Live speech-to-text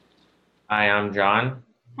Hi, I'm John,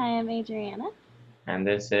 Hi, I'm Adriana. and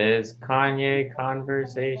this is Kanye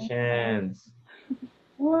Conversations.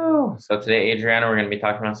 Woo! So today, Adriana, we're going to be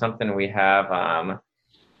talking about something we have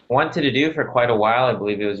wanted to do for quite a while. I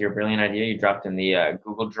believe it was your brilliant idea you dropped in the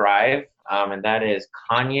Google Drive, and that is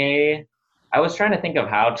Kanye. I was trying to think of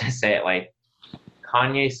how to say it, like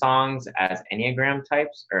Kanye songs as Enneagram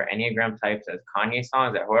types, or Enneagram types as Kanye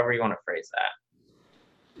songs, or however you want to phrase that.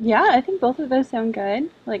 Yeah, I think both of those sound good.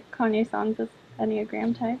 Like Kanye songs as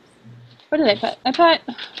Enneagram types. What did I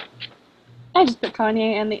put? I just put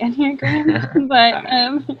Kanye and the Enneagram,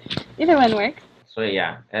 but either one works. So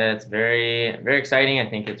yeah, it's very, very exciting. I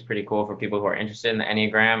think it's pretty cool for people who are interested in the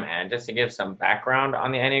Enneagram. And just to give some background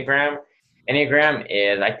on the Enneagram, Enneagram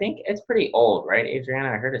is, I think it's pretty old, right, Adriana?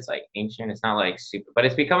 I heard it's like ancient. It's not like super, but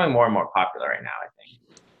it's becoming more and more popular right now, I think.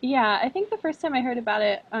 Yeah, I think the first time I heard about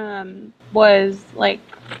it was like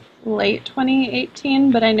late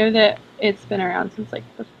 2018, but I know that it's been around since like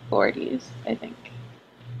the 40s, I think.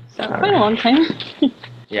 So All quite a right. long time.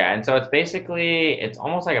 Yeah, and so it's basically it's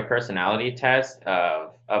almost like a personality test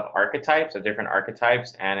of archetypes, of different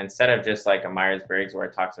archetypes, and instead of just like a Myers-Briggs where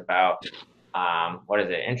it talks about what is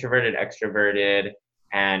it, introverted, extroverted,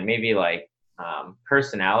 and maybe like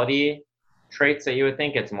personality traits that you would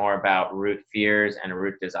think, it's more about root fears and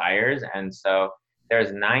root desires. And so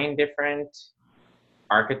there's nine different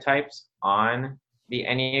archetypes on the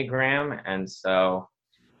Enneagram, and so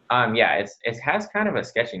yeah, it has kind of a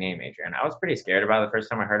sketchy name, Adrian. I was pretty scared about it the first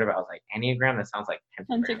time I heard about it. I was like, Enneagram, that sounds like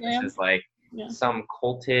pentagram. This Pentagram. is like Yeah. some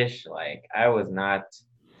cultish, like I was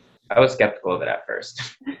skeptical of it at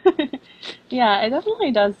first. Yeah, it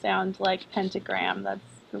definitely does sound like pentagram. That's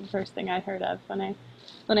the first thing I heard of when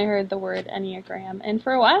I heard the word enneagram. And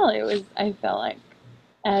for a while, it was I felt like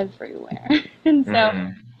everywhere. And so,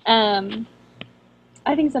 Mm-hmm. um,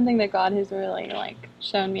 I think something that God has really like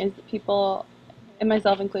shown me is that people, and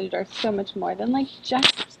myself included, are so much more than like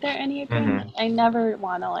just their enneagram. Like, Mm-hmm. I never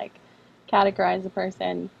want to like categorize a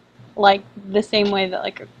person like the same way that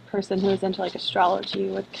like a person who's into like astrology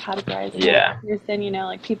would categorize another Yeah. person.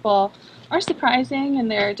 Like people are surprising and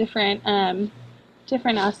there are different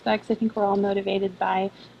aspects. I think we're all motivated by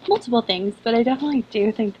multiple things, but I definitely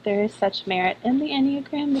do think that there is such merit in the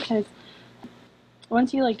enneagram because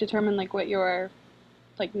once you like determine like what your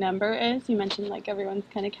like number is, you mentioned like everyone's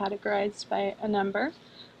kind of categorized by a number.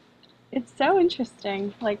 It's so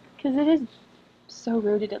interesting, like because it is so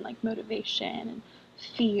rooted in like motivation and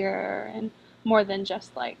fear and more than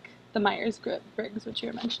just like the Myers Briggs, which you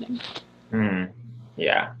were mentioning. Mm-hmm.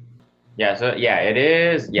 Yeah. Yeah, so yeah, it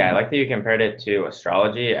is. Yeah, I like that you compared it to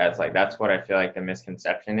astrology as like that's what I feel like the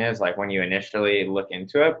misconception is, like when you initially look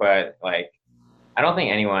into it, but like I don't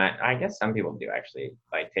think anyone, I guess some people do actually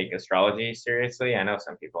like take astrology seriously. I know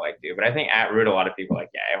some people like do, but I think at root a lot of people like,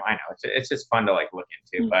 yeah, I know. It's just fun to like look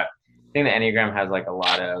into, but I think the Enneagram has like a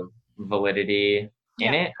lot of validity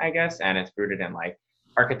in Yeah. it, I guess, and it's rooted in like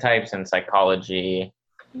archetypes and psychology.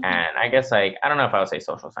 Mm-hmm. And I guess like I don't know if I would say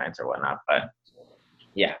social science or whatnot, but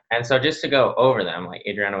yeah. And so just to go over them, like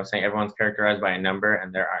Adriana was saying, everyone's characterized by a number,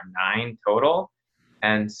 and there are nine total.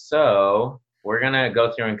 And so we're gonna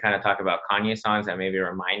go through and kind of talk about Kanye songs that maybe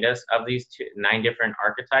remind us of these nine different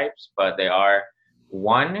archetypes. But they are: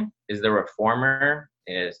 one is the reformer,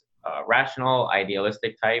 is a rational,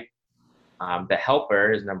 idealistic type. The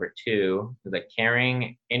helper is number two, the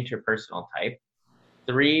caring, interpersonal type.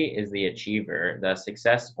 Three is the achiever, the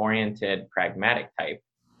success-oriented, pragmatic type.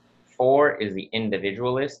 Four is the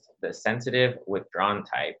individualist, the sensitive, withdrawn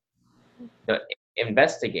type. The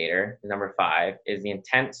investigator, number five, is the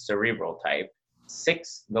intense, cerebral type.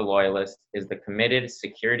 Six, the loyalist, is the committed,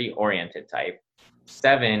 security oriented type.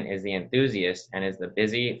 Seven is the enthusiast and is the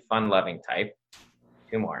busy, fun loving type.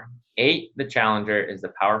 Two more. Eight, the challenger, is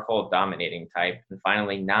the powerful, dominating type. And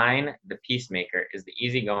finally, nine, the peacemaker, is the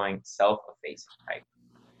easygoing, self effacing type.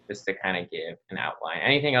 Just to kind of give an outline.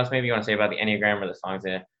 Anything else maybe you want to say about the Enneagram or the songs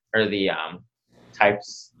that, or the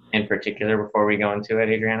types in particular before we go into it,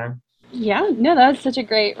 Adriana? Yeah, no, that was such a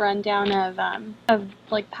great rundown of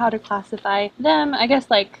like how to classify them. I guess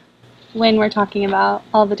like when we're talking about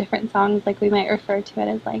all the different songs, like we might refer to it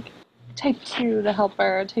as like type two, the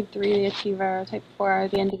helper, type three, the achiever, type four,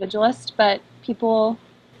 the individualist. But people,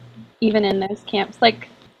 even in those camps, like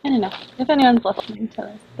I don't know if anyone's listening to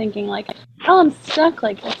this, thinking like, oh, I'm stuck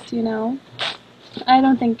like this. I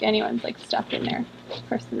don't think anyone's like stuck in their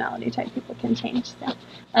personality type. People can change. So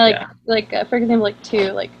I Yeah. for example, like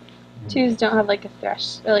two, like twos don't have like a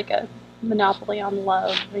thresh or like a monopoly on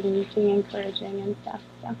love and being encouraging and stuff.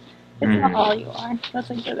 So it's not Mm-hmm. all you are. That's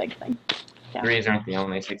like the big thing. So Threes aren't the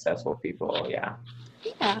only successful people. Yeah.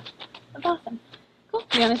 yeah, that's awesome. Cool.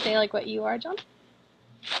 Cool. You want to say like what you are, John?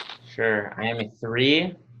 Sure. I am a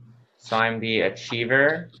 3, so I'm the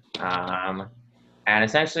achiever. And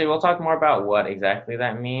essentially, we'll talk more about what exactly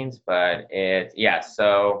that means, but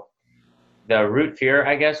so the root fear,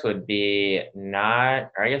 I guess, would be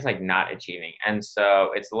not achieving. And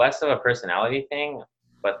so it's less of a personality thing,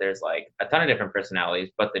 but there's like a ton of different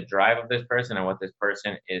personalities. But the drive of this person and what this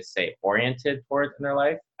person is, say, oriented towards in their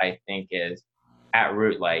life, I think is at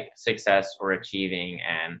root like success or achieving.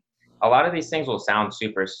 And a lot of these things will sound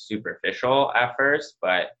super superficial at first,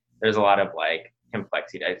 but there's a lot of like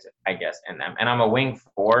complexity, I guess, in them. And I'm a wing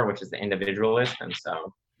 4, which is the individualist. And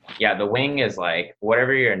so yeah, the wing is like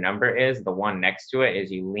whatever your number is, the one next to it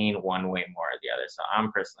is you lean one way more or the other. So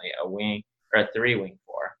I'm personally a wing or a 3 wing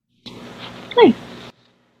 4. Nice.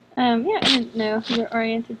 Yeah, I didn't know you're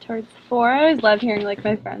oriented towards 4. I always love hearing like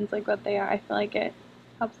my friends like what they are. I feel like it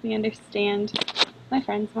helps me understand my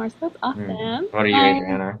friends more. So that's awesome. What are you,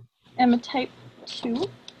 Adriana? I'm a type 2,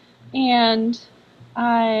 and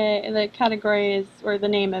the category is, or the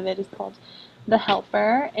name of it is called the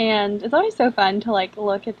helper, and it's always so fun to like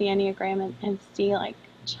look at the Enneagram and see like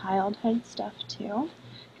childhood stuff too,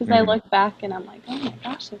 because I look back and I'm like, oh my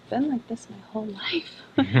gosh, I've been like this my whole life.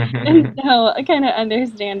 And so kind of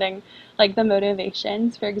understanding like the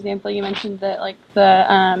motivations. For example, you mentioned that like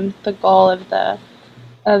the goal of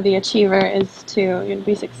the achiever is to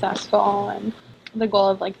be successful, and the goal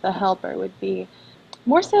of like the helper would be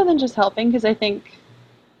more so than just helping, because I think,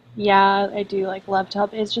 yeah, I do like love to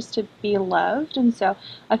help, is just to be loved. And so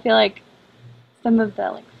I feel like some of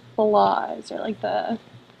the like flaws or like the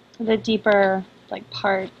deeper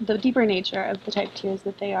the deeper nature of the type 2 is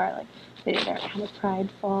that they are like they're kind of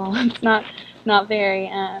prideful. It's not very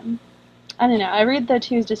I don't know. I read the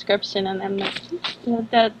 2's description and I'm like,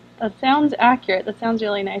 that sounds accurate. That sounds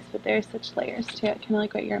really nice, but there's such layers to it, kind of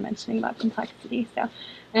like what you were mentioning about complexity. So,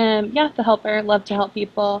 yeah, the helper, love to help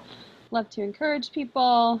people, love to encourage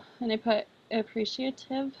people, and I put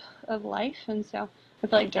appreciative of life. And so I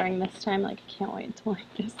feel like during this time, like, I can't wait to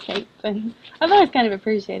like escape. And I've always kind of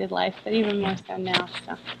appreciated life, but even more so now.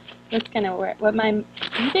 So that's kind of what my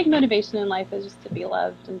big motivation in life is, just to be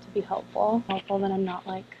loved and to be helpful. Helpful that I'm not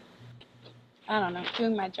like, I don't know,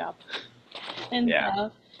 doing my job. And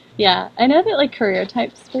so, yeah, I know that like career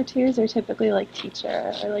types for 2s are typically like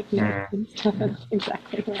teacher or like nurse and stuff, and that's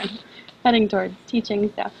exactly where I'm heading towards,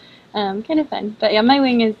 teaching. So, kind of fun. But yeah, my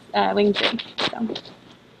wing is wing 3. So,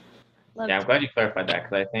 Yeah, I'm glad you clarified that,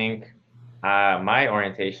 because I think my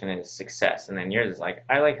orientation is success, and then yours is like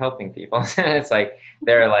I like helping people. And it's like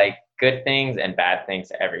there are like good things and bad things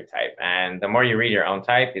to every type, and the more you read your own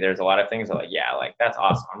type, there's a lot of things that are like, yeah, like that's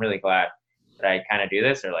awesome. I'm really glad that I kind of do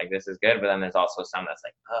this, or like this is good. But then there's also some that's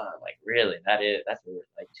like, oh, like really that's really,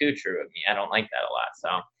 like too true of me. I don't like that a lot. So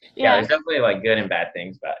yeah, there's definitely like good and bad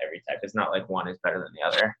things about every type. It's not like one is better than the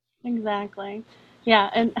other. Exactly.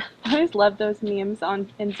 Yeah, and I always love those memes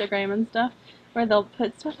on Instagram and stuff where they'll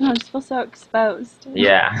put stuff and I'll just feel so exposed.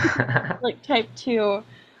 Yeah. Like type 2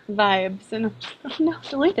 vibes, and I'm just, oh no,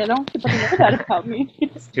 delete it. I don't want people to know that about me.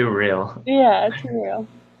 It's too real. Yeah, too real.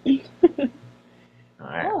 All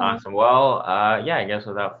right, awesome. Well, yeah, I guess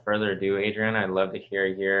without further ado, Adrian, I'd love to hear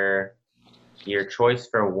your choice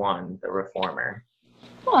for 1, the reformer.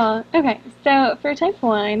 Cool. Okay, so for type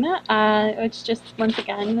 1, which just once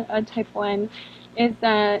again, type 1 is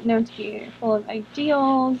known to be full of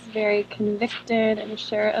ideals, very convicted and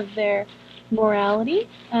sure of their morality.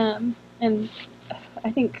 And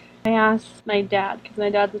I think I asked my dad, because my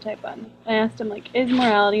dad's a type 1, I asked him, like, is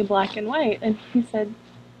morality black and white? And he said,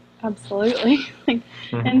 absolutely. Like,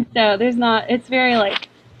 and so it's very, like,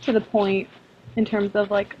 to the point in terms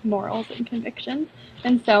of, like, morals and convictions.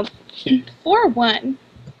 And so, for 1,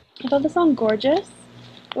 I thought the song Gorgeous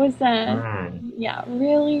was, yeah,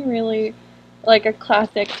 really, really like a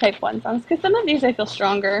classic type 1 songs, because some of these I feel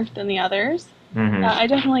stronger than the others. I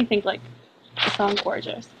definitely think like the song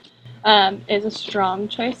Gorgeous is a strong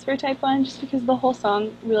choice for type 1, just because the whole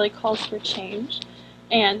song really calls for change.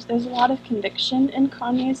 And there's a lot of conviction in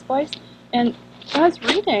Kanye's voice. And I was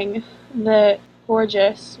reading that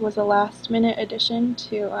Gorgeous was a last minute addition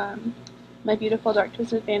to My Beautiful Dark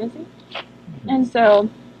Twisted Fantasy. And so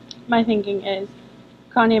my thinking is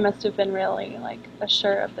Kanye must have been really like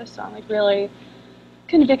assured of this song, like really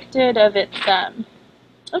convicted of its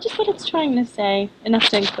of just what it's trying to say, enough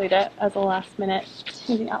to include it as a last minute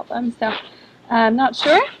to the album. So I'm not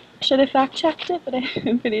sure. Should have fact checked it, but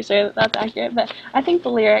I'm pretty sure that that's accurate. But I think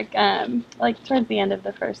the lyric, like towards the end of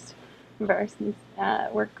the first verse,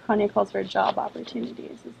 where Kanye calls for job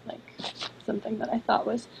opportunities, is like something that I thought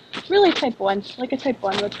was really type 1. Like a type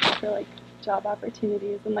 1 would call for like job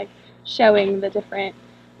opportunities and like showing the different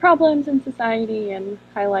problems in society and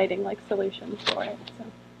highlighting like solutions for it. So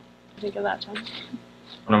I think of that time.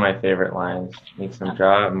 One of my favorite lines. Need some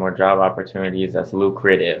Yeah. more job opportunities that's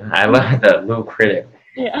lucrative. I love the lucrative.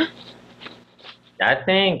 Yeah. I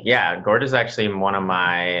think, yeah, Gorge is actually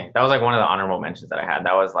that was like one of the honorable mentions that I had.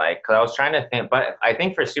 That was like, because I was trying to think, but I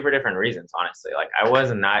think for super different reasons, honestly. Like, I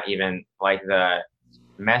was not even, like, the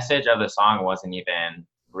message of the song wasn't even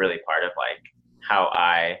really part of, like, how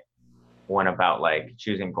I went about, like,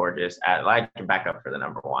 choosing Gorgeous at, like, back up for the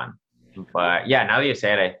number one. But yeah, now that you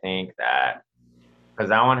say it, I think that, because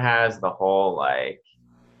that one has the whole, like,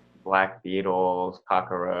 Black Beatles,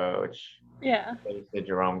 Cockroach, Yeah. did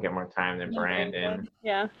Jerome get more time than And Brandon? Brandon.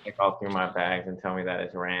 Yeah. Pick all through my bags and tell me that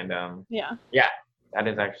it's random. Yeah. Yeah, that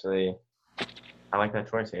is actually, I like that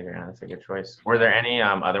choice, Adrian. That's a good choice. Were there any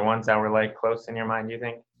other ones that were like close in your mind, do you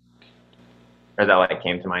think? Or that like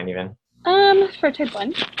came to mind even? For type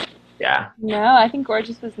one. Yeah. No, I think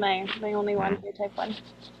Gorgeous was my only one Hmm. for type one.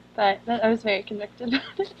 But I was very convicted.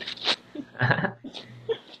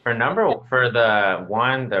 For the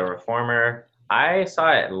one, the reformer, I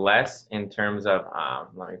saw it less in terms of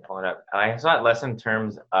let me pull it up. I saw it less in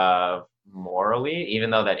terms of morally, even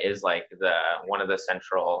though that is like the one of the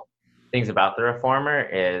central things about the reformer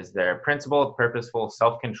is they're principled, purposeful,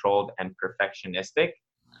 self-controlled, and perfectionistic.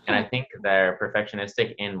 And I think they're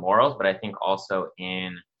perfectionistic in morals, but I think also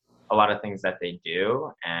in a lot of things that they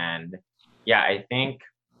do. And yeah, I think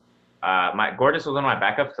my Gorgeous was one of my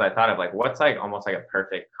backups because I thought of like what's like almost like a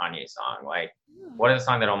perfect Kanye song. Like what is a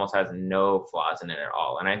song that almost has no flaws in it at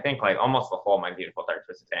all? And I think like almost the whole My Beautiful Dark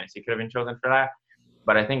Twisted Fantasy could have been chosen for that.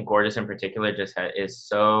 But I think Gorgeous in particular is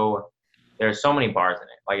so there's so many bars in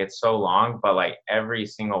it. Like it's so long, but like every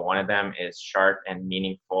single one of them is sharp and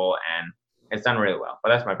meaningful and it's done really well. But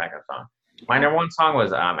that's my backup song. My number one song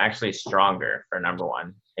was actually Stronger for number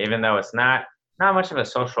one, even though it's not much of a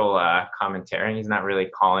social commentary. He's not really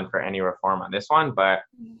calling for any reform on this one, but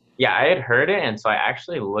yeah, I had heard it, and so I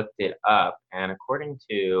actually looked it up. And according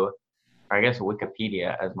to, or I guess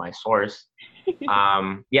Wikipedia as my source,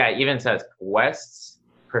 yeah, it even says West's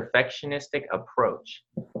perfectionistic approach.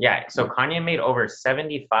 Yeah, so Kanye made over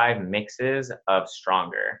 75 mixes of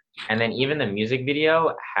Stronger, and then even the music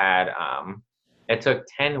video had it took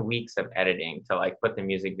 10 weeks of editing to like put the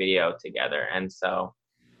music video together, and so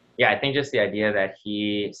yeah, I think just the idea that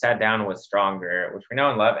he sat down with Stronger, which we know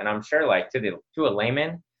and love, and I'm sure like to a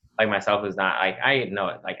layman like myself who's not like I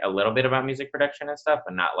know like a little bit about music production and stuff,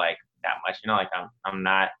 but not like that much. You know, like I'm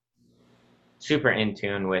not super in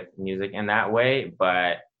tune with music in that way,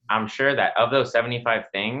 but I'm sure that of those 75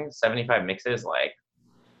 things, 75 mixes, like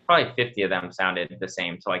probably 50 of them sounded the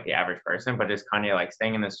same to like the average person, but just Kanye like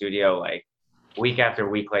staying in the studio like week after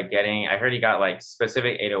week, like I heard he got like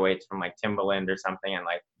specific 808s from like Timbaland or something and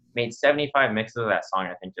like made 75 mixes of that song.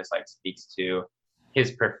 I think just like speaks to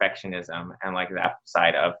his perfectionism and like that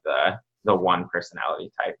side of the one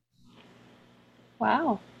personality type.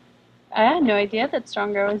 Wow. I had no idea that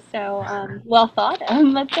Stronger was so well thought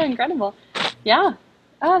of. That's so incredible. Yeah.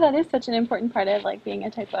 Oh, that is such an important part of like being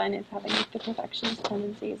a type one is having like the perfectionist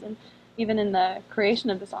tendencies and even in the creation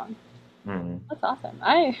of the song. Hmm. That's awesome.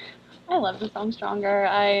 I love the song Stronger.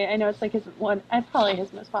 I know it's like his one probably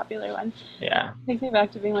his most popular one. Yeah. Takes me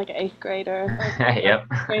back to being like an eighth grader or like Yep.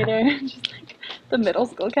 fifth grader, just like the middle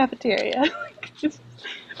school cafeteria. Just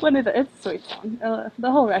one of it's a sweet song.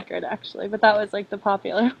 The whole record actually, but that was like the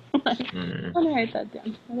popular one. Hmm. I'm gonna write that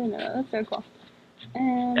down. I didn't know that. That's so cool.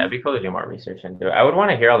 Yeah, it'd be cool to do more research into it. I would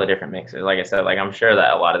want to hear all the different mixes. Like I said, like I'm sure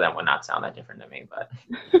that a lot of them would not sound that different to me,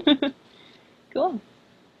 but Cool.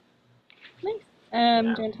 Nice. yeah. Do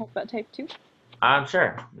you want to talk about type two?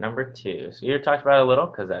 Sure. Number two. So you talked about it a little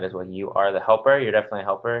because that is what you are, the helper. You're definitely a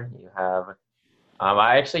helper. You have.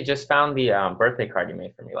 I actually just found the birthday card you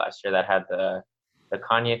made for me last year that had the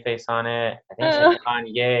Kanye face on it. I think it said Uh,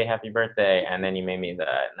 Kanye, happy birthday, and then you made me the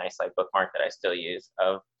nice like bookmark that I still use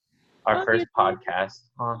of our oh, you first did. podcast.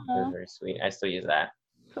 Oh, it was Uh, very sweet. I still use that.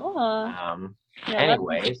 cool. Um, Yeah, that's a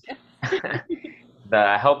good anyways, gift.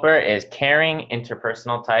 the helper is caring,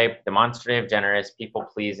 interpersonal type, demonstrative, generous, people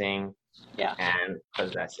pleasing, Yeah. and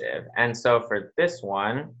possessive. And so for this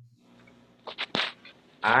one,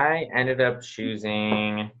 I ended up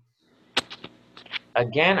choosing.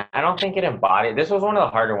 Again, I don't think it embodied. This was one of the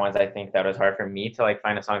harder ones. I think that was hard for me to like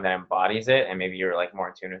find a song that embodies it, and maybe you're like more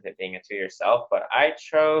in tune with it being into yourself. But I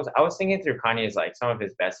chose. I was thinking through Kanye's like some of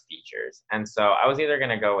his best features, and so I was either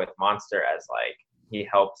gonna go with Monster as like he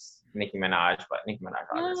helps Nicki Minaj, but Nicki Minaj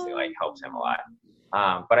obviously like helps him a lot.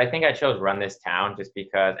 But I think I chose Run This Town just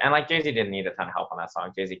because, and like Jay Z didn't need a ton of help on that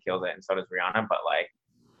song. Jay Z kills it, and so does Rihanna. But like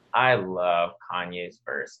I love Kanye's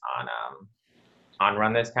verse on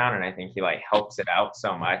Run This Town, and I think he like helps it out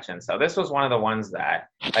so much. And so this was one of the ones that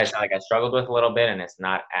I said like I struggled with a little bit, and it's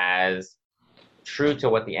not as true to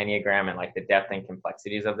what the Enneagram and like the depth and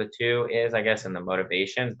complexities of the two is, I guess, and the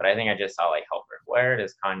motivations. But I think I just saw like helper. Where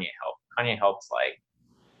does Kanye help? Kanye helps like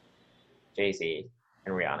Jay-Z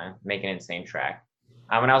and Rihanna make an insane track.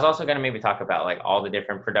 And I was also going to maybe talk about like all the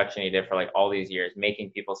different production he did for like all these years, making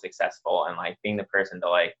people successful and like being the person to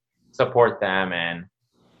like support them. And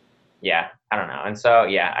yeah, I don't know. And so,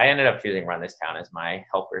 yeah, I ended up choosing Run This Town as my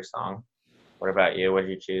helper song. What about you? What did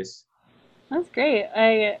you choose? That's great.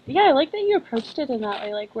 I like that you approached it in that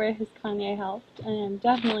way, like where has Kanye helped, and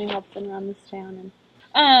definitely helped in Run This Town.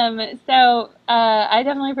 I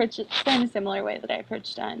definitely approached it in a similar way that I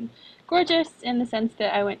approached on Gorgeous, in the sense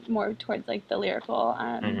that I went more towards like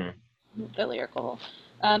Mm-hmm. the lyrical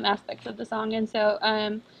aspects of the song, and so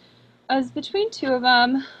I was between two of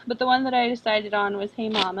them, but the one that I decided on was Hey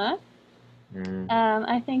Mama. Mm-hmm.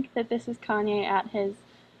 I think that this is Kanye at his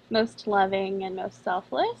most loving and most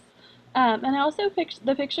selfless. And I also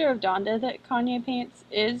the picture of Donda that Kanye paints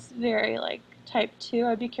is very like type 2.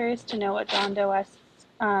 I'd be curious to know what Donda West's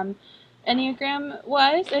Enneagram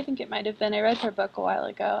was. I think it might have been. I read her book a while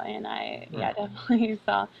ago, and yeah, definitely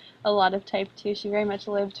saw a lot of type 2. She very much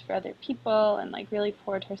lived for other people and like really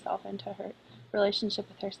poured herself into her relationship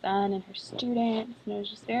with her son and her students. And it was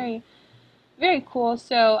just very, very cool.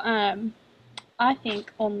 So, I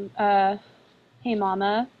think Hey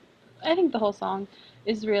Mama, I think the whole song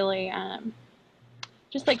is really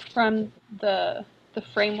just like from the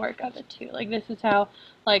framework of it too. Like this is how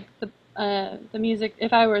like the music.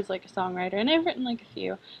 If I was like a songwriter, and I've written like a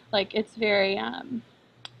few, like it's very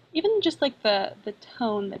even just like the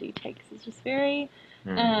tone that he takes is just very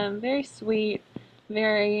very sweet,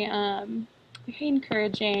 very very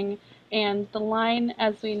encouraging. And the line,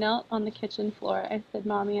 as we knelt on the kitchen floor, I said,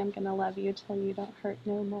 "Mommy, I'm gonna love you till you don't hurt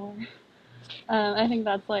no more." I think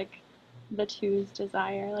that's like the two's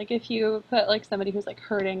desire. Like if you put like somebody who's like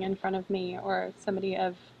hurting in front of me, or somebody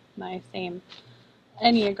of my same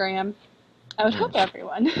Enneagram, I would help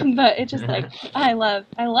everyone. But it just like Mm-hmm.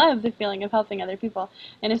 I love the feeling of helping other people.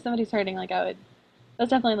 And if somebody's hurting, like that's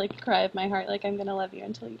definitely like a cry of my heart. Like I'm gonna love you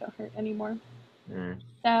until you don't hurt anymore.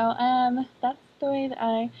 So that's the way that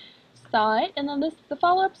I saw it. And then the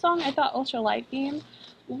follow up song, I thought Ultra Light Beam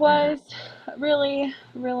Mm-hmm. was really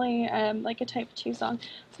really like a type 2 song.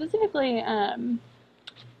 Specifically,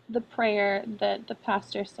 the prayer that the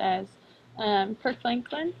pastor says, Kirk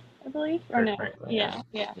Franklin, I believe, or Kirk no? Franklin, yeah.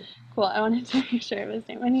 Yeah, yeah. Cool. I wanted to make sure of his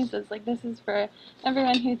name. When he says like, "This is for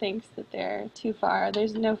everyone who thinks that they're too far."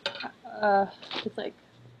 There's no, it's like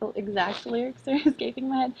the exact lyrics are escaping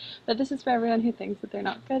my head, but this is for everyone who thinks that they're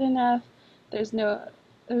not good enough. There's no,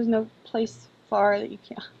 there's no place far that you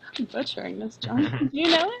can't. I'm butchering this, John. Do you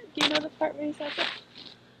know it? Do you know the part where he says it?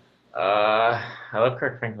 I love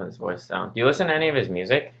Kirk Franklin's voice sound. Do you listen to any of his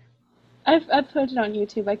music? I've put it on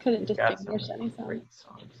YouTube. I couldn't He's got some distinguish any songs. great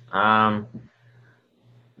songs.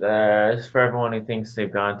 This is for everyone who thinks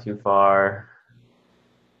they've gone too far,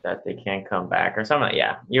 that they can't come back, or something.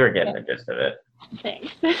 Yeah, you were getting Yeah, the gist of it.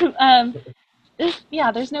 thanks.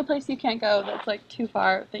 Yeah, there's no place you can't go that's like too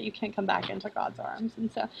far that you can't come back into God's arms.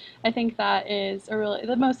 And so I think that is a really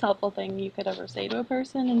the most helpful thing you could ever say to a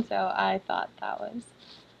person. And so I thought that was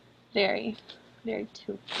very, very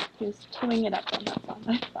he was chewing it up on that song,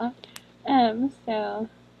 I thought. So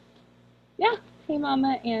yeah, Hey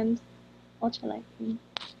Mama and Ultralight.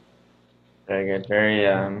 Very good. Very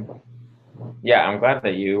yeah, I'm glad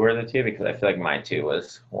that you were the two because I feel like my two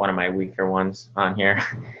was one of my weaker ones on here.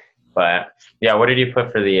 But yeah, what did you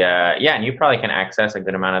put for the yeah, and you probably can access a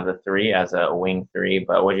good amount of the three as a wing three,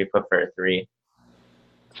 but what did you put for a three?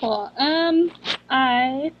 Cool.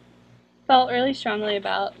 I felt really strongly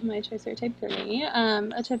about my choice for type 3.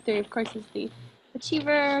 A type 3, of course, is the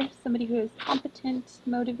achiever, somebody who is competent,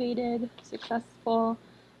 motivated, successful,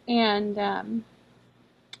 and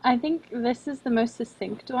I think this is the most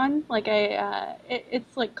succinct one. Like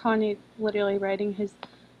it's like Kanye literally writing his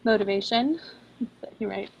motivation. He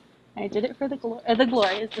writes, "I did it for the glory." The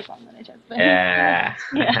glory is the song that I chose, but Yeah.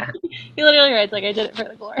 yeah, he literally writes like, "I did it for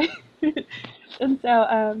the glory." And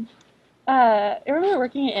so I remember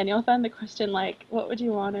working at Annual Fund, the question like, what would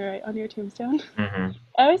you want to write on your tombstone? Hmm.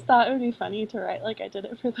 I always thought it would be funny to write like I did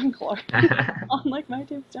it for the glory on like my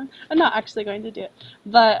tombstone. I'm not actually going to do it,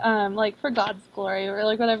 but like for God's glory or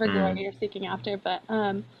like whatever glory Mm. you're seeking after. But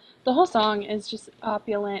the whole song is just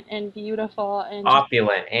opulent and beautiful and just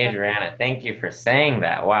Opulent, Adriana. Thank you for saying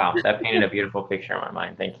that. Wow, that painted a beautiful picture in my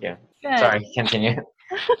mind. Thank you. good. Sorry, continue.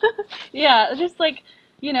 Yeah, just like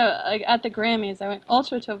you know, like at the Grammys, I went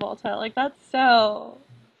Ultra Travolta. Like that's so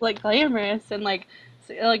like glamorous and like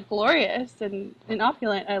glorious and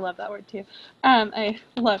opulent. I love that word too. I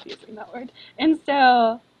love using that word. And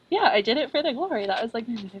so yeah, I did it for the glory. That was like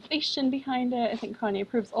my motivation behind it. I think Kanye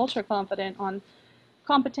proves ultra confident on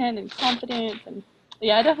competent and confidence and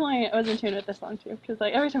yeah, I definitely was in tune with this song too because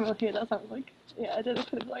like every time I hear that song, I'm like, yeah, I did it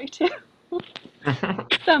for the glory too.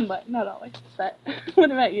 Somewhat, not always. But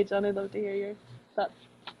what about you, John? I'd love to hear your thoughts.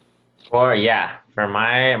 Or yeah, for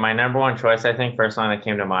my number one choice, I think first song that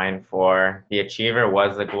came to mind for The Achiever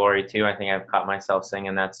was The Glory too. I think I've caught myself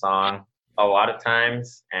singing that song a lot of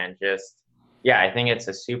times, and just yeah, I think it's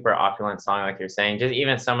a super opulent song, like you're saying. Just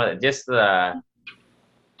even some of the just the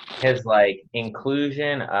his like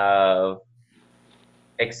inclusion of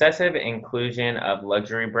excessive inclusion of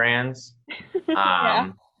luxury brands. Yeah.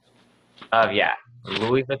 Um, of yeah,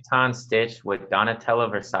 Louis Vuitton stitched with Donatella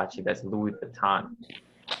Versace. That's Louis Vuitton.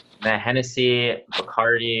 Then Hennessy,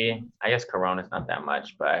 Bacardi. I guess Corona's not that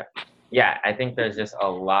much, but yeah, I think there's just a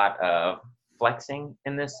lot of flexing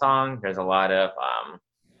in this song. There's a lot of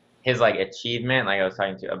his like achievement, like I was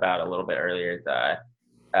talking to about a little bit earlier.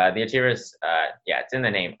 The achievers, yeah, it's in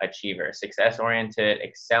the name, achiever, success oriented,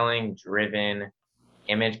 excelling, driven,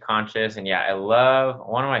 image conscious, and yeah, I love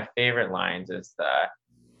one of my favorite lines is the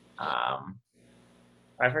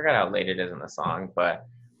I forgot how late it is in the song, but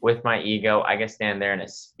with my ego, I can stand there in a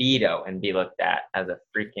speedo and be looked at as a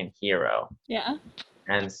freaking hero. Yeah.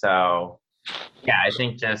 And so, yeah, I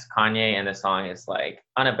think just Kanye in the song is like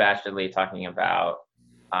unabashedly talking about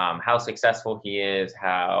how successful he is,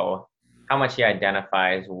 how much he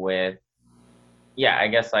identifies with, yeah, I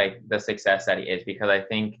guess like the success that he is, because I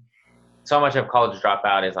think so much of College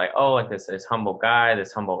Dropout is like, oh, like this humble guy,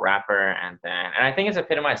 this humble rapper, and I think it's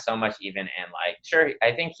epitomized so much even in like, sure,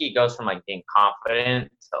 I think he goes from like being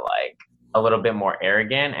confident to like a little bit more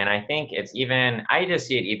arrogant, and I think it's even I just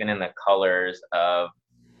see it even in the colors of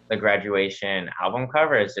the Graduation album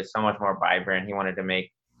cover. It's just so much more vibrant. He wanted to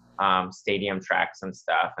make stadium tracks and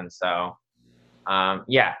stuff, and so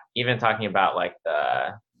yeah, even talking about like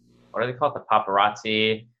the what do they call it? The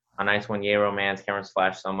paparazzi. A nice one, Ye Romance. Cameras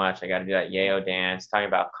flash so much. I got to do that Yayo dance. Talking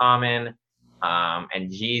about Common,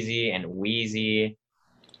 and Jeezy and Wheezy,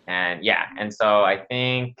 and yeah. And so I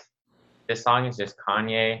think this song is just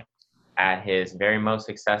Kanye at his very most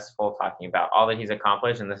successful, talking about all that he's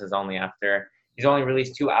accomplished. And this is only after he's only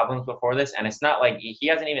released 2 albums before this, and it's not like he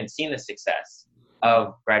hasn't even seen the success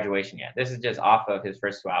of Graduation yet. This is just off of his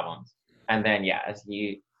first 2 albums, and then yeah, as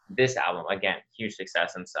he this album again, huge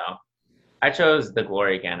success, and so I chose The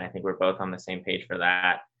Glory again. I think we're both on the same page for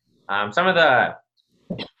that. Some of the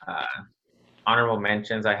uh, honorable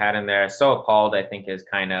mentions I had in there, So Appalled, I think is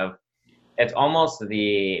kind of, it's almost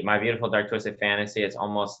the My Beautiful Dark Twisted Fantasy. It's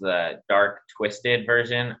almost the dark twisted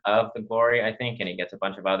version of The Glory, I think, and he gets a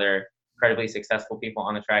bunch of other incredibly successful people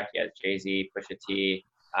on the track. He has Jay-Z, Pusha T,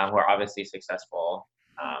 who are obviously successful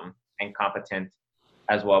and competent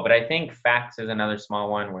as well. But I think Facts is another small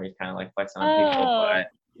one where he's kind of like flexing on people, Oh, but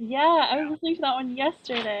yeah. I was listening to that one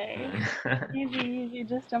yesterday. mm. Easy, easy,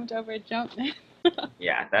 just jumped over a jump.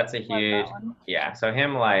 Yeah, that's a Love that huge, one. yeah. So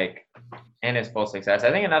him like in his full success. I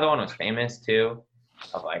think another one was Famous too,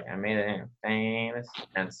 of like I made it famous.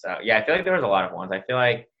 And so yeah, I feel like there was a lot of ones. I feel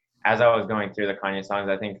like as I was going through the Kanye songs,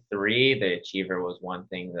 I think three, The Achiever was one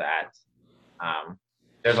thing that um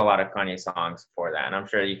there's a lot of Kanye songs for that. And I'm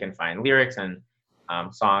sure you can find lyrics and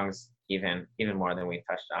songs even more than we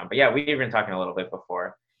touched on. But yeah, we've been talking a little bit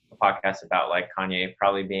before the podcast about like Kanye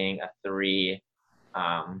probably being a three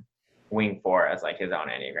um wing four as like his own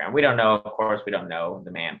enneagram. We don't know, of course, we don't know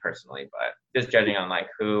the man personally, but just judging on like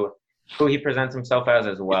who he presents himself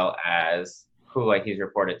as well as who like he's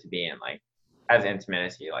reported to be and like as intimate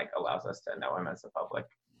as he like allows us to know him as the public.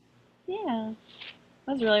 Yeah,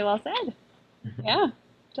 that was really well said. Yeah,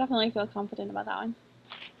 definitely feel confident about that one.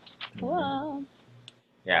 Mhm. Cool.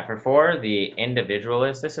 Yeah, for four, the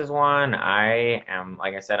individualist. This is one I am,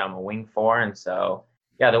 like I said, I'm a wing four, and so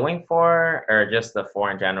yeah, the wing four, or just the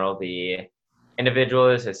four in general. The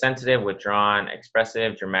individualist is sensitive, withdrawn,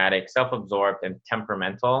 expressive, dramatic, self-absorbed, and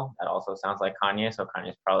temperamental. That also sounds like Kanye, so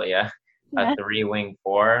Kanye's probably a Yeah. three wing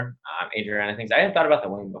four. Adriana thinks I hadn't thought about the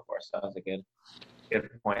wing before, so that was a good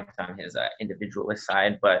point on his individualist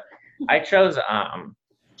side. But I chose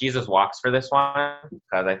Jesus Walks for this one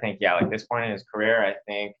because I think yeah, like this point in his career, I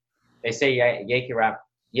think they say yeah, Ye can rap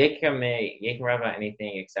about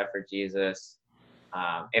anything except for Jesus.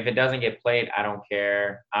 If it doesn't get played, I don't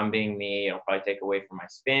care. I'm being me. It'll probably take away from my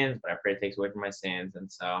spins, but I pray it takes away from my sins. And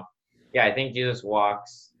so, yeah, I think Jesus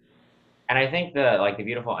Walks and I think the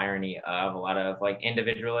beautiful irony of a lot of like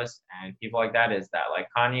individualists and people like that is that like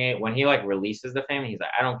Kanye, when he like releases the fame, he's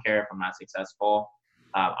like, I don't care if I'm not successful.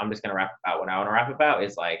 I'm just gonna rap about what I want to rap about.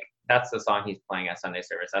 Is like that's the song he's playing at Sunday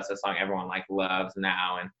service. That's the song everyone like loves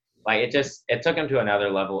now, and like it took him to another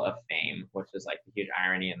level of fame, which is like the huge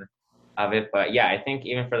irony of it. But yeah, I think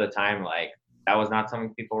even for the time, like that was not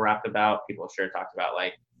something people rapped about. People sure talked about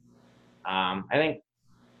like I think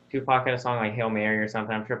Tupac had a song like Hail Mary or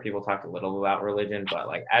something. I'm sure people talked a little about religion, but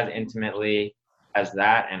like as intimately as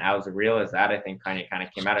that and as real as that, I think Kanye kind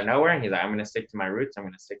of came out of nowhere and he's like, I'm gonna stick to my roots, I'm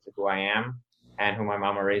gonna stick to who I am and who my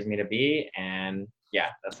mama raised me to be. And yeah,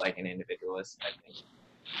 that's like an individualist, I think.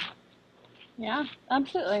 Yeah,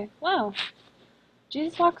 absolutely. Wow.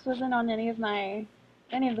 Jesus Walks wasn't on any of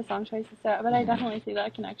the song choices, so but I definitely see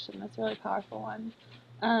that connection. That's a really powerful one.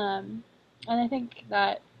 And I think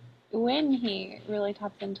that when he really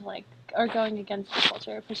taps into like or going against the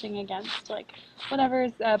culture, pushing against like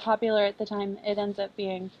whatever's popular at the time, it ends up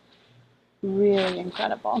being really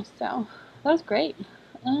incredible. So that was great.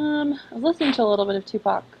 I was listening to a little bit of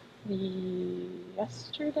Tupac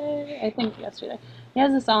yesterday. I think yesterday. He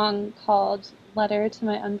has a song called "Letter to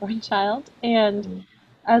My Unborn Child," and Mhm.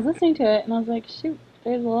 I was listening to it, and I was like, shoot,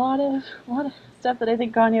 there's a lot of stuff that I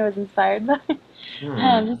think Kanye was inspired by,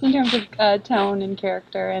 Hmm. just in terms of tone and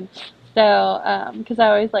character, and so because I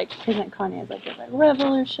always like present Kanye as like a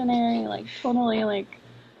revolutionary, like totally like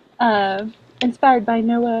uh, inspired by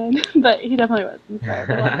no one, but he definitely was inspired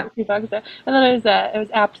by a lot of what Tupac said. I thought it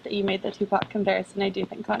was apt that you made the Tupac comparison. I do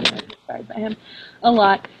think Kanye was inspired by him a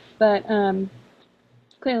lot, but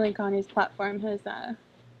clearly Kanye's platform has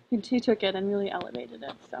he took it and really elevated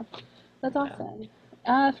it. So that's Yeah. awesome.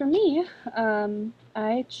 For me,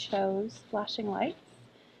 I chose Flashing Lights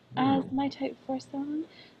as Hmm. my Type 4 song.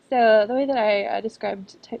 So the way that I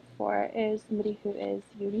described Type 4 is somebody who is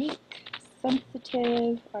unique,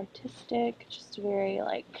 sensitive, artistic, just very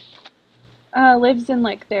like lives in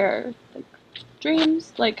like their like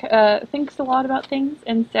dreams, like thinks a lot about things,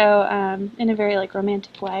 and so in a very like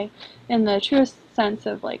romantic way, in the truest sense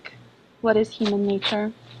of like what is human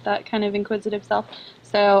nature, that kind of inquisitive self.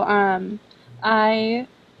 So I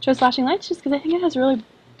chose Flashing Lights just because I think it has really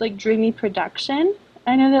like dreamy production.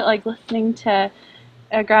 I know that like listening to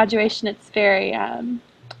a Graduation, it's very upbeat,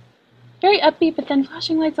 but then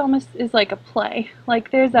Flashing Lights almost is like a play.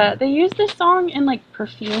 Like they use this song in like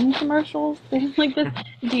perfume commercials. There's like this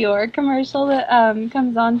Dior commercial that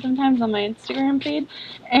comes on sometimes on my Instagram feed,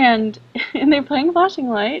 and and they're playing Flashing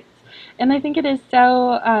Lights, and I think it is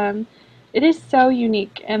so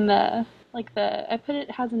unique, and the like the I put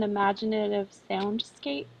it has an imaginative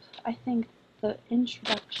soundscape. I think the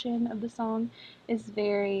introduction of the song is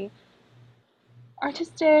very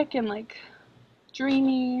artistic and like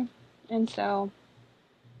dreamy, and so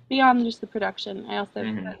beyond just the production, I also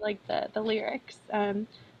Hmm. put like the lyrics.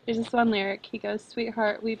 There's this one lyric. He goes,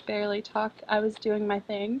 "Sweetheart, we barely talk. I was doing my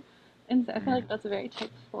thing," and so I feel like that's a very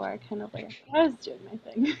Type 4 kind of lyric. I was doing my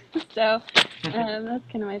thing, so that's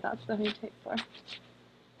kind of my thoughts behind Type 4.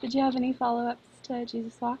 Did you have any follow-ups to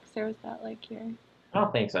Jesus Walks, or was that like your? I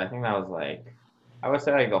don't think so. I think that was like, I would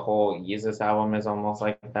say like the whole Yeezus album is almost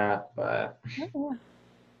like that, but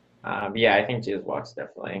Oh, yeah, I think Jesus Walks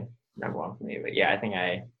definitely number one for me. But yeah,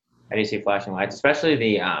 I do see flashing lights, especially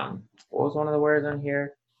the what was one of the words on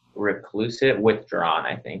here? Reclusive, withdrawn.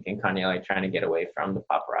 I think, and Kanye like trying to get away from the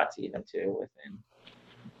paparazzi even too within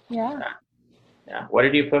yeah. that. Yeah. What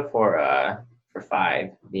did you put for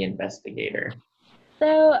five? The investigator.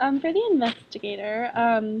 So for the investigator,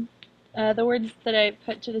 the words that I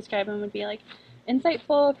put to describe him would be like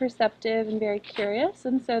insightful, perceptive, and very curious.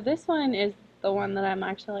 And so this one is the one that I'm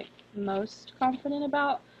actually like most confident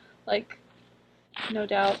about. Like, no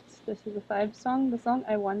doubt, this is a five song. The song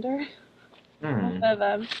 "I Wonder" off Hmm.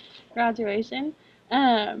 of Graduation.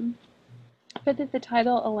 Um, but that the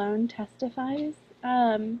title alone testifies.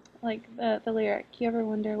 Like the lyric, "You ever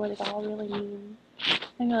wonder what it all really means?"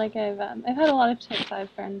 I feel like I've had a lot of Type 5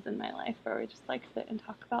 friends in my life where we just like sit and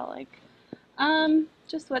talk about like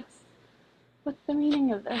just what's the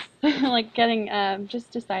meaning of this, like getting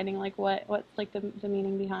just deciding like what's like the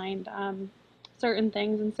meaning behind certain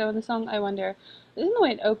things. And so in the song "I Wonder," isn't the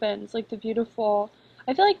way it opens like the beautiful.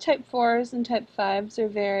 I feel like Type 4s and Type 5s are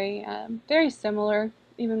very similar,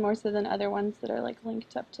 even more so than other ones that are like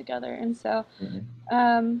linked up together. And so Hmm.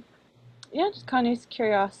 um, yeah, just Kanye's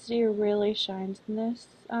curiosity really shines in this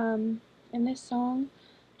song.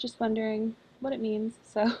 Just wondering what it means.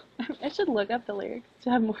 So I should look up the lyrics to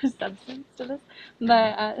have more substance to this.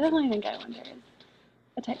 But I definitely think "I Wonder" is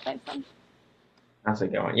a Type 5 song. That's a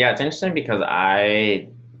good one. Yeah, it's interesting because I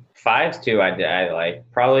Fives too. I like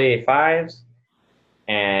probably fives,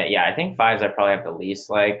 and yeah, I think fives I probably have the least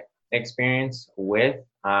like experience with.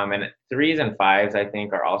 And threes and fives I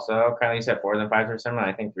think are also kind of, you said fours and fives are similar.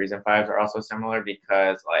 I think threes and fives are also similar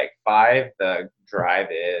because like five, the drive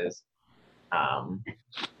is um,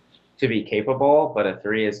 to be capable, but a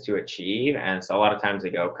three is to achieve. And so a lot of times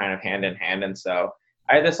they go kind of hand in hand. And so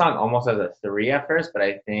I had this song almost as a three at first, but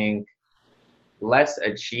I think less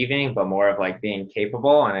achieving, but more of like being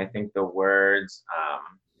capable. And I think the words,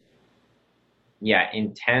 yeah,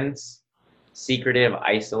 intense, secretive,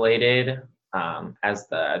 isolated, as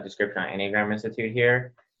the description on Enneagram Institute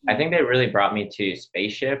here. I think they really brought me to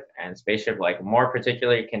spaceship, and spaceship like more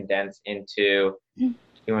particularly condensed into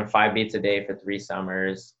doing 5 beats a day for 3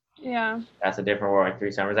 summers. Yeah. That's a different world, like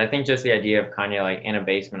 3 summers. I think just the idea of Kanye like in a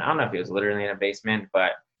basement. I don't know if he was literally in a basement,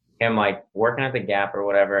 but him like working at the Gap or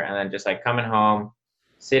whatever, and then just like coming home,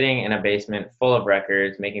 sitting in a basement full of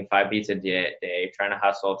records, making 5 beats a day, trying to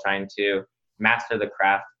hustle, trying to master the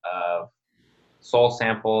craft of soul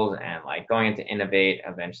samples, and like going into innovate.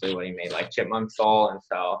 Eventually, what he made like Chipmunk Soul, and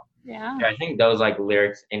so Yeah. yeah, I think those like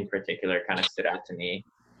lyrics in particular kind of stood out to me.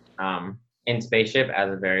 In Spaceship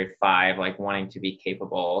as a very five, like wanting to be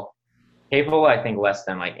capable, I think less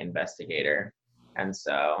than like investigator. And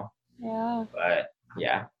so, Yeah. but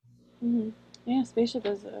yeah. Yeah, spaceship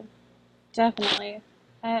is definitely.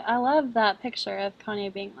 I love that picture of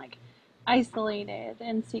Kanye being like isolated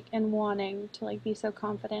and and wanting to like be so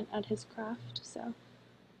confident at his craft. So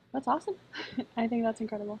that's awesome. I think that's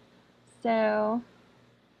incredible. So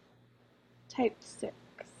type six.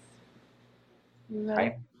 You ready?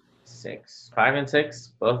 Type six. Five and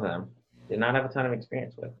six, both of them. Did not have a ton of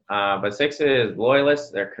experience with. But six is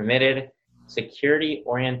loyalists, they're committed, security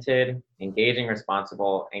oriented, engaging,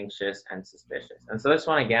 responsible, anxious, and suspicious. And so this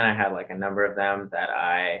one again, I had like a number of them that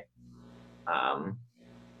I um,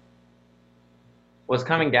 was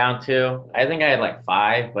coming down to. I think I had like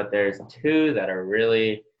five, but there's two that are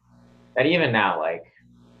really that even now like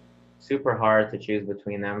super hard to choose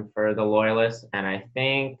between them for the loyalists. And I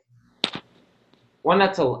think one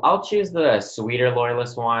I'll choose the sweeter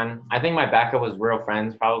loyalist one. I think my backup was Real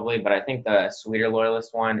Friends probably, but I think the sweeter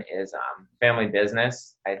loyalist one is Family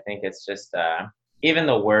Business. I think it's just even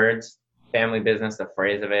the words Family Business, the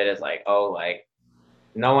phrase of it is like, oh, like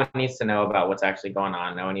no one needs to know about what's actually going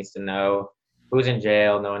on. No one needs to know who's in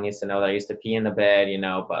jail. No one needs to know that I used to pee in the bed,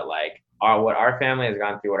 but like what our family has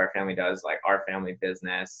gone through, what our family does, like our family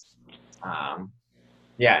business.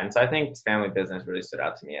 Yeah, and so I think Family Business really stood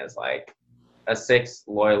out to me as like a six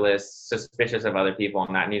loyalist, suspicious of other people,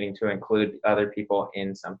 not needing to include other people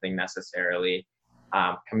in something necessarily,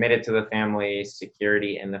 committed to the family,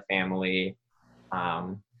 security in the family.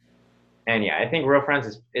 And yeah, I think Real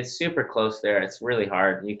Friends is super close there. It's really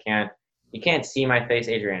hard. You can't see my face,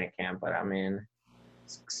 Adriana can, but I'm in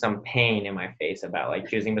some pain in my face about like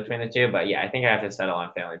choosing between the two. But yeah, I think I have to settle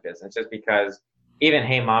on Family Business just because even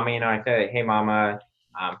Hey Mama, I feel like Hey Mama,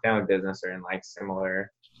 Family Business are in like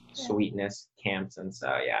similar Yeah. sweetness camps, and so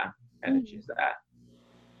yeah, I had to choose that.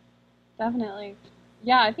 Definitely.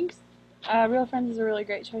 Yeah, I think Real Friends is a really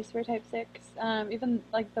great choice for type six. Even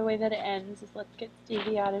like the way that it ends is let's get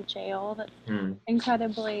Stevie out of jail. That's Hmm.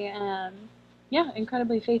 incredibly, yeah,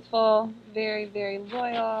 incredibly faithful, very, very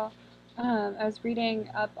loyal. I was reading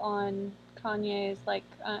up on Kanye's like,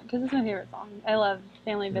 because it's my favorite song. I love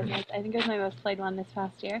Family Business. I think it was my most played one this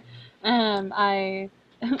past year. I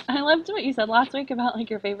I loved what you said last week about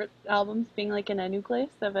like your favorite albums being like in a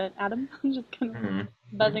nucleus of an atom, just kind of Hmm.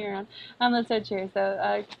 buzzing around. That's so true.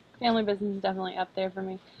 So Family Business is definitely up there for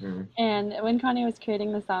me. Hmm. And when Kanye was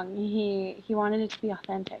creating the song, he wanted it to be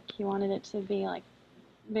authentic. He wanted it to be like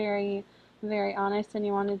very, very honest, and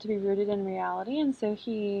he wanted to be rooted in reality. And so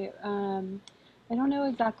I don't know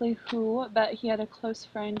exactly who, but he had a close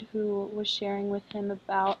friend who was sharing with him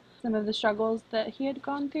about some of the struggles that he had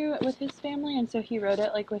gone through with his family, and so he wrote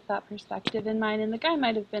it like with that perspective in mind. And the guy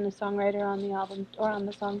might have been a songwriter on the album or on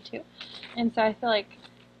the song too. And so I feel like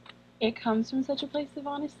it comes from such a place of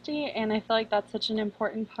honesty, and I feel like that's such an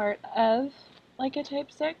important part of like a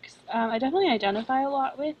type six. I definitely identify a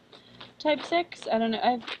lot with type six. I don't know.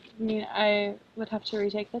 I mean, I would have to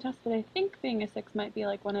retake the test, but I think being a six might be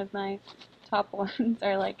like one of my top ones,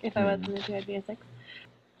 or like if I Hmm. wasn't a two, I'd be a six.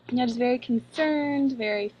 Yeah, just very concerned,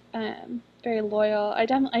 very loyal.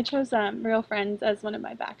 I chose Real Friends as one of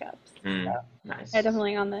my backups. Hmm. I Nice.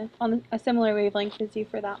 definitely on a similar wavelength as you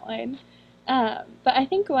for that one. But I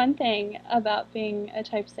think one thing about being a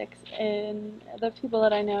type six in the people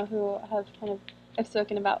that I know who have kind of I've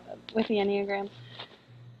spoken about with the Enneagram,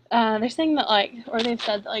 they're saying that like, or they've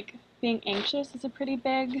said that like being anxious is a pretty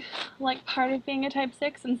big, like, part of being a type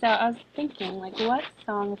 6. And so I was thinking, like, what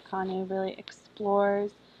song of Kanye really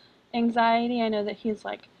explores anxiety? I know that he's,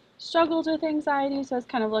 like, struggled with anxiety, so I was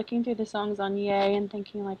kind of looking through the songs on Ye and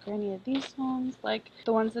thinking, like, are any of these songs, like,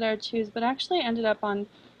 the ones that I would choose? But actually ended up on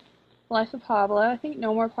Life of Pablo. I think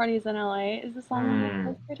No More Parties in LA is the song on the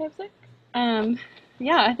list for type 6. Um,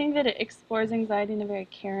 yeah, I think that it explores anxiety in a very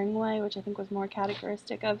caring way, which I think was more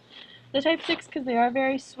characteristic of the type 6 because they are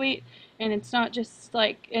very sweet and it's not just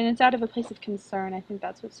like, and it's out of a place of concern. I think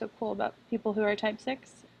that's what's so cool about people who are type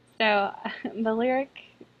 6. So the lyric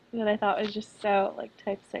that I thought was just so like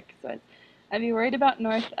type 6 was, I'd be worried about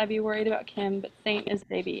North, I'd be worried about Kim, but Saint is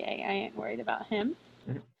baby A. I ain't worried about him.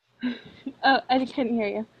 Oh, I couldn't hear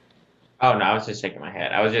you. Oh no, I was just shaking my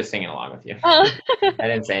head. I was just singing along with you. Oh. I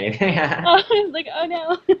didn't say anything. I was like, oh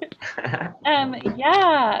no.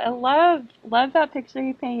 Yeah, I love that picture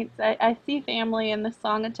he paints. I see family in this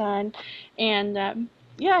song a ton, and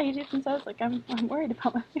yeah, he just says like I'm worried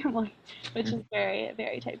about my family, which is very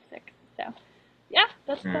very type 6. So yeah,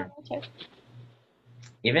 that's the choice.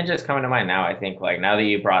 Even just coming to mind now, I think like now that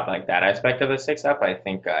you brought like that aspect of the 6 up, I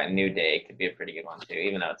think New Day could be a pretty good one too.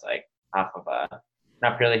 Even though it's like off of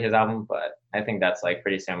not purely his album, but I think that's like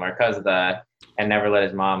pretty similar because and never let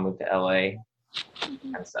his mom move to LA,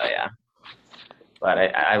 and so yeah. But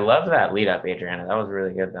I love that lead up, Adriana. That was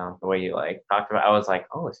really good though. The way you like talked about, I was like,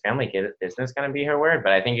 oh, is family business gonna be her word?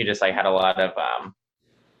 But I think you just like had a lot of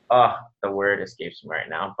oh, the word escapes me right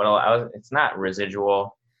now. But it's not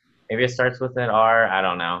residual. Maybe it starts with an R. I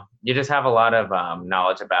don't know. You just have a lot of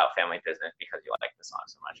knowledge about family business because you like the song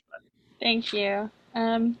so much. But Thank you.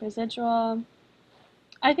 Residual.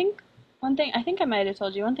 I think I think I might have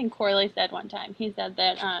told you one thing Corley said one time. He said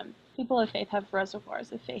that people of faith have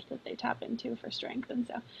reservoirs of faith that they tap into for strength, and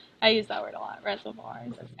so I use that word a lot.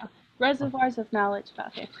 Reservoirs, reservoirs of knowledge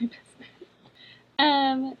about family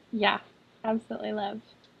business. Yeah, absolutely love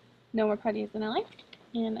No More Parties in LA,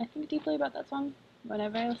 and I think deeply about that song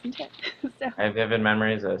whenever I listen to it. So I have vivid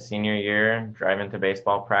memories of senior year, driving to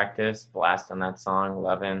baseball practice, blasting that song,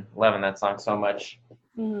 loving that song so much.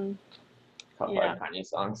 Top yeah, 5 Kanye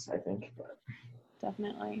songs, I think. But.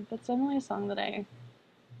 definitely. That's definitely a song that I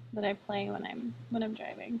play when I'm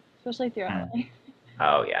driving, especially through LA.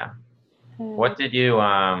 Oh yeah. What did you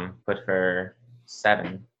put for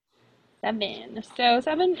 7? 7. So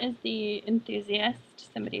 7 is the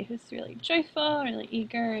enthusiast, somebody who's really joyful, really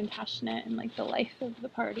eager and passionate, and like the life of the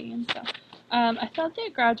party and stuff. I thought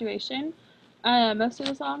that Graduation, most of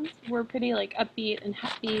the songs were pretty like upbeat and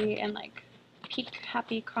happy and like peak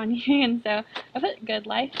happy Kanye, and so I put Good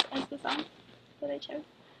Life as the song that I chose.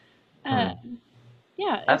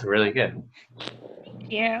 Yeah, that's really good.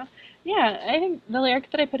 Thank you. Yeah, I think the lyric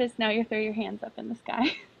that I put is "Now you throw your hands up in the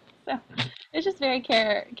sky." So it's just very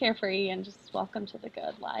carefree and just welcome to the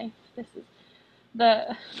good life. This is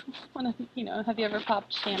the one of have you ever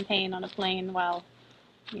popped champagne on a plane while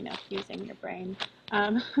using your brain?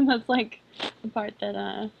 That's like the part that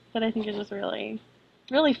I think is just really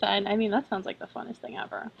really fun. I mean, that sounds like the funnest thing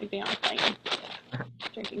ever, like being on a plane,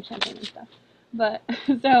 drinking champagne and stuff. But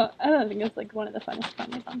so I don't think it's like one of the funnest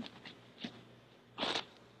Kanye songs.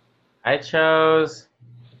 I chose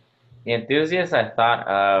the enthusiast. I thought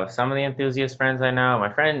of some of the enthusiast friends I know.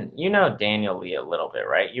 My friend, Daniel Lee a little bit,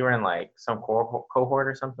 right? You were in like some cohort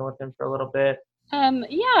or something with him for a little bit.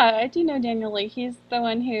 Yeah, I do know Daniel Lee. He's the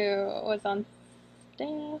one who was on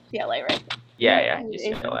staff. CLA, right? Yeah,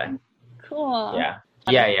 UCLA. Cool. Yeah.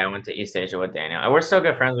 I went to East Asia with Daniel. And we're still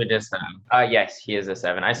good friends. We just, yes, he is a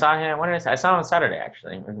 7. I saw him, I saw him on Saturday,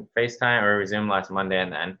 actually. FaceTime or Zoom last Monday.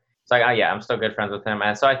 And then it's like, oh, yeah, I'm still good friends with him.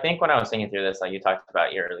 And so I think when I was thinking through this, like you talked about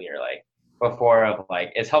earlier, like before of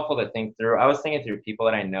like, it's helpful to think through. I was thinking through people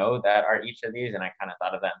that I know that are each of these. And I kind of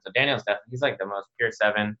thought of them. So Daniel's definitely, he's like the most pure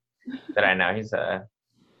 7 that I know. He's a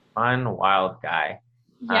fun, wild guy.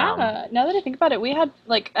 Yeah, now that I think about it, we had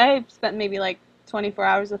like I spent maybe like 24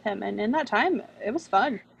 hours with him, and in that time, it was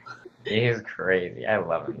fun. He's crazy. I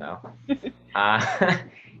love him though.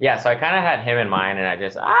 Yeah, so I kind of had him in mind, and I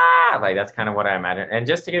just like that's kind of what I imagined. And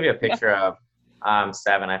just to give you a picture of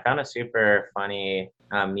 7, I found a super funny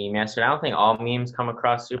meme yesterday. I don't think all memes come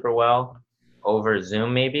across super well over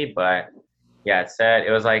Zoom, maybe, but yeah,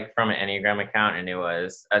 it was like from an Enneagram account, and it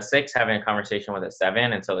was a 6 having a conversation with a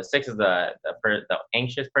 7, and so the 6 is the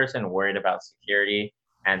anxious person worried about security,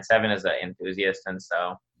 and 7 is the enthusiast, and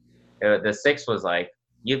so the 6 was like,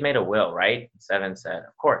 "You've made a will, right?" 7 said,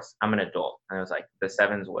 "Of course, I'm an adult," and it was like the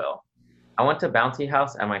 7's will. "I want a bouncy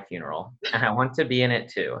house at my funeral, and I want to be in it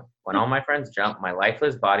too. When all my friends jump, my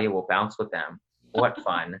lifeless body will bounce with them. What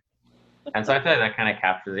fun!" And so I feel like that kind of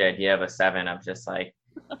captures the idea of a 7 of just like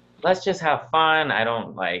let's just have fun. I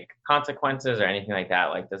don't like consequences or anything like that.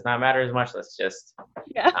 Like, does not matter as much. Let's just,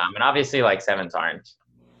 Yeah. and obviously, like, sevens aren't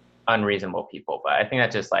unreasonable people, but I think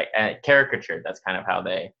that's just like caricatured. That's kind of how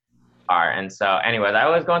they are. And so, anyways, I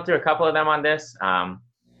was going through a couple of them on this,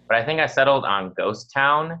 but I think I settled on Ghost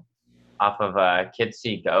Town off of Kids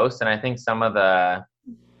See Ghosts, and I think some of the,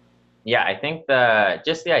 yeah, I think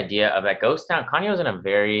just the idea of that Ghost Town, Kanye was in a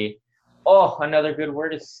very, oh, another good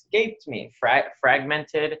word escaped me,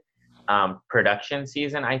 fragmented production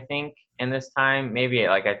season. I think in this time, maybe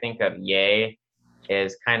like I think of Ye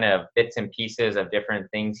is kind of bits and pieces of different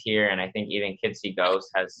things here, and I think even Kids See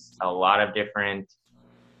Ghosts has a lot of different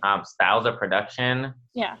styles of production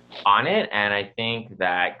Yeah. on it, and I think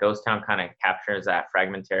that Ghost Town kind of captures that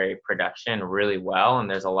fragmentary production really well. And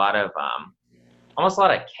there's a lot of almost a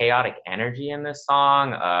lot of chaotic energy in this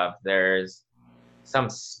song. There's some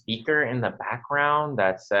speaker in the background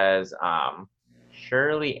that says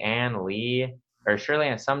Shirley Ann Lee or Shirley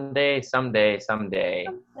Ann someday.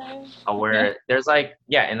 Yeah. Where there's like,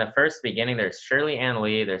 yeah, in the first beginning, there's Shirley Ann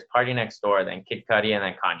Lee, there's Party Next Door, then Kid Cudi, and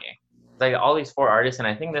then Kanye. It's like all these four artists, and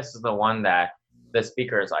I think this is the one that the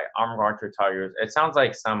speaker is like, I'm going to tell you. It sounds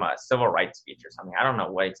like some civil rights speech or something. I don't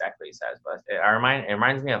know what exactly he says, but it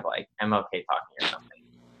reminds me of like MLK talking or something.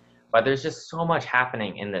 But there's just so much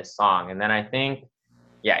happening in this song. And then I think,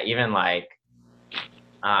 yeah, even like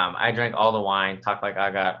I drank all the wine, talk like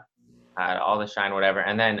I got all the shine, whatever.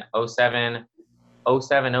 And then 070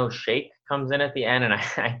 Shake comes in at the end, and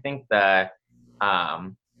I think that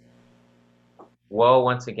whoa,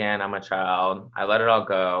 once again, I'm a child. I let it all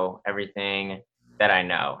go, everything that I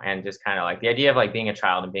know, and just kind of like the idea of like being a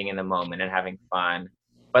child and being in the moment and having fun.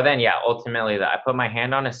 But then, yeah, ultimately, that I put my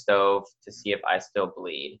hand on a stove to see if I still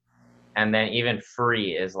bleed. And then even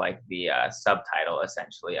free is like the subtitle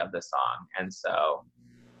essentially of the song. And so,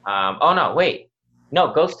 oh no, wait,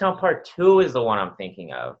 no, Ghost Town Part 2 is the one I'm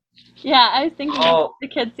thinking of. Yeah, I was thinking of Oh, the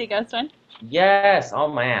Kids See Ghost one. yes.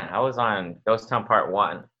 Oh man, I was on Ghost Town Part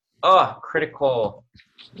 1. Oh, critical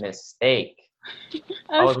mistake.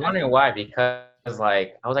 I I was was wondering why, because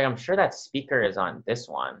like I was like, I'm sure that speaker is on this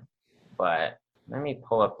one, but let me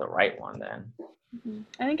pull up the right one then.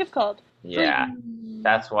 I think it's called Yeah, Free.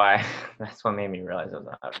 that's why. That's what made me realize it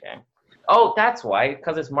was okay. Oh, that's why,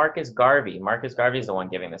 because it's Marcus Garvey. Marcus Garvey is the one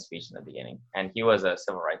giving the speech in the beginning, and he was a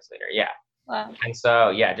civil rights leader. Yeah, Wow. and so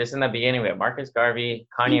yeah, just in the beginning we have Marcus Garvey,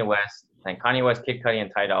 Kanye West, and Kanye West, Kid Cudi,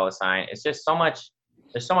 and Ty Dolla $ign. It's just so much.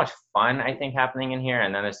 There's so much fun I think happening in here,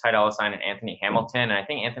 and then there's Ty Dolla $ign and Anthony Hamilton, and I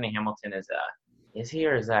think Anthony Hamilton is he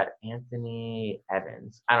or is that Anthony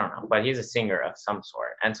Evans? I don't know, but he's a singer of some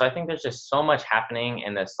sort. And so I think there's just so much happening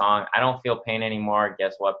in this song. I don't feel pain anymore.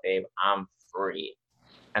 Guess what, babe? I'm free.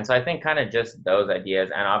 And so I think kind of just those ideas.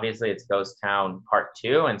 And obviously it's Ghost Town Part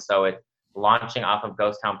 2. And so it's launching off of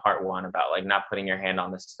Ghost Town Part 1 about like not putting your hand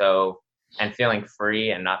on the stove and feeling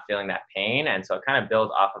free and not feeling that pain. And so it kind of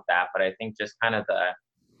builds off of that. But I think just kind of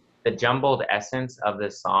the jumbled essence of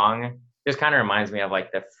this song just kind of reminds me of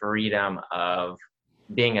like the freedom of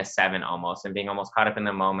being a seven almost and being almost caught up in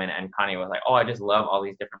the moment. And Kanye was like, oh, I just love all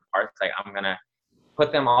these different parts. Like I'm going to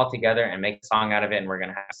put them all together and make a song out of it. And we're going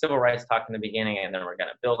to have civil rights talk in the beginning. And then we're going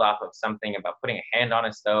to build off of something about putting a hand on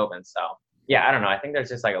a stove. And so, yeah, I don't know. I think there's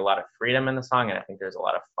just like a lot of freedom in the song. And I think there's a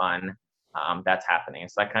lot of fun that's happening.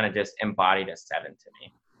 So that kind of just embodied a seven to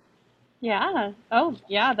me. Yeah. Oh,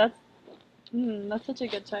 yeah. That's such a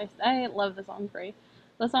good choice. I love the song Free.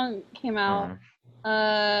 The song came out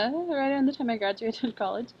Mm, right around the time I graduated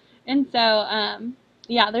college, and so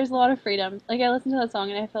yeah, there's a lot of freedom. Like I listen to that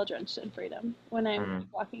song and I feel drenched in freedom when I'm mm,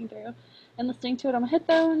 walking through and listening to it on my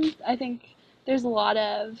headphones. I think there's a lot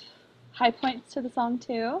of high points to the song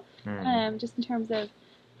too. mm. Just in terms of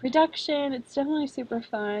production, it's definitely super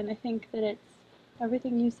fun. I think that it's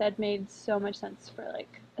everything you said made so much sense for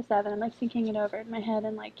like a seven. I'm like thinking it over in my head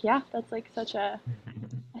and like, yeah, that's like such a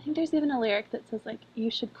I think there's even a lyric that says like you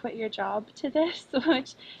should quit your job to this,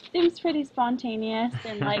 which seems pretty spontaneous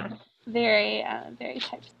and like very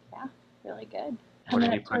type yeah, really good. What Coming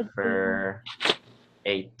did you up put towards the end. for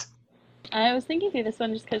 8? I was thinking through this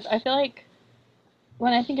one just because I feel like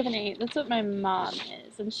when I think of an eight, that's what my mom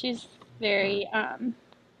is, and she's Mm, very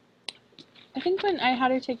I think when I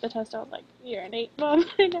had her take the test, I was like, "You're an eight, mom."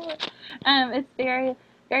 I know it. It's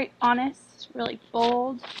very honest, really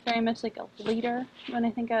bold, very much like a leader. When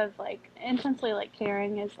I think of like intensely like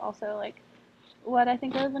caring is also like what I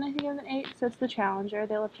think of when I think of an eight. So it's the challenger.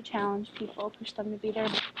 They love to challenge people, push them to be their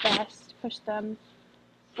best, push them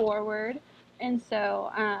forward. And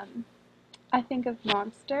so I think of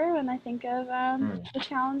Monster when I think of mm, the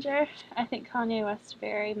challenger. I think Kanye West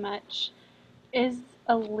very much is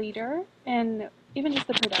a leader and even just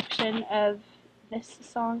the production of this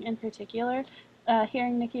song in particular,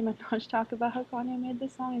 hearing Nicki Minaj talk about how Kanye made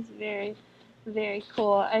this song is very, very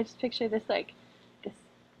cool. I just picture this like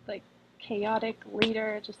chaotic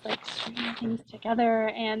leader just like stringing things together,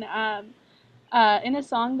 and in a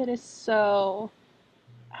song that is so,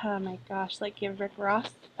 oh my gosh, like give Rick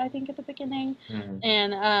Ross, I think at the beginning, Mm-hmm.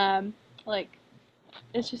 and like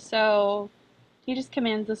it's just so, he just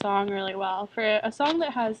commands the song really well for a song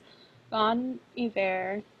that has Bon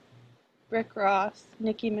Iver, Rick Ross,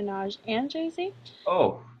 Nicki Minaj, and Jay Z.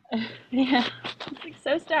 Oh, Yeah, it's like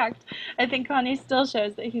so stacked. I think Kanye still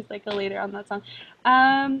shows that he's like a leader on that song.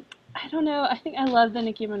 Um, I don't know. I think I love the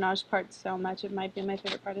Nicki Minaj part so much. It might be my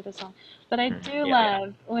favorite part of the song. But I mhm. do Yeah, yeah.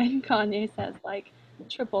 love when Kanye says like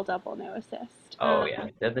triple double no assist. Oh, yeah.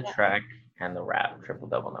 Did the Yeah. track and the rap, triple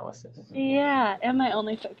double, no assist. Yeah, and my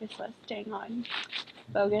only focus was staying on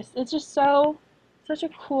bogus. It's just so such a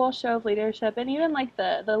cool show of leadership, and even like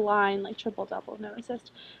the line like triple double no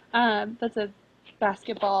assist. That's a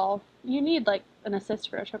basketball. You need like an assist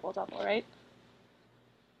for a triple double, right?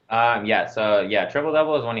 Yeah, so yeah, triple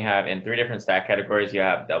double is when you have in three different stat categories, you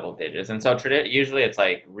have double digits. And so usually it's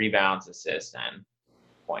like rebounds, assists, and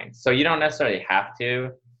points. So you don't necessarily have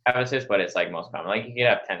to have assists, but it's like most common. Like you could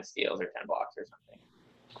have 10 steals or 10 blocks or something.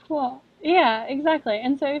 Cool. Yeah, exactly.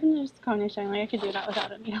 And so even just Kanye showing like I could do that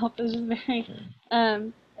without any help is just very,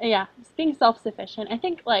 Mm. yeah, just being self-sufficient. I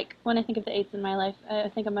think like when I think of the eights in my life, I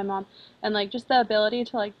think of my mom, and like just the ability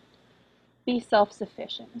to like be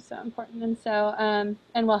self-sufficient is so important, and so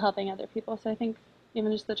and while helping other people. So I think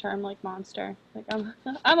even just the term like monster, like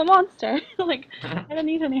I'm a monster. Like I don't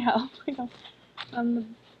need any help. Like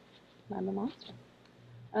I'm, I'm a monster.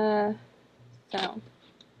 Uh, so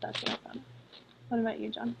that's what I found. What about you,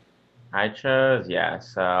 John? I chose, yeah,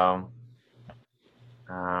 so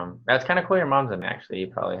that's kind of cool. Your mom's in actually. You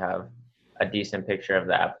probably have a decent picture of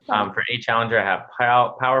that. Well, For any challenger, I have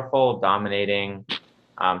powerful, dominating,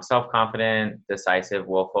 self-confident, decisive,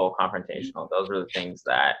 willful, confrontational. Those were the things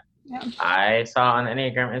that yeah. I saw on the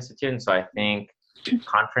Enneagram Institute. And so I think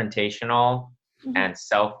confrontational Hmm. and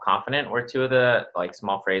self-confident were two of the like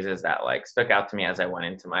small phrases that like stuck out to me as I went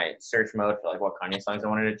into my search mode for like what Kanye songs I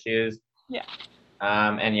wanted to choose. Yeah.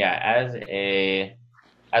 And yeah,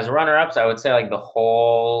 as runner-ups, I would say like the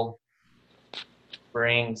whole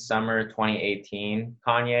spring summer 2018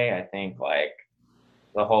 Kanye. I think like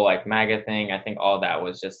the whole like MAGA thing. I think all that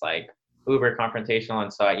was just like uber confrontational.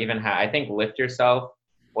 And so I think Lift Yourself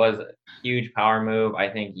was a huge power move. I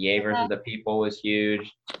think Yay Yeah. versus the People was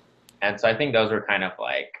huge. And so I think those were kind of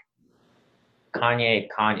like Kanye,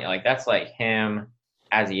 like that's like him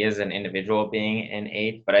as he is an individual being in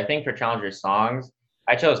eighth. But I think for Challenger songs,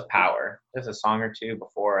 I chose Power. There's a song or two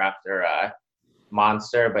before or after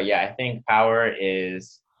Monster. But yeah, I think Power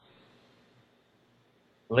is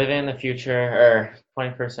living in the future or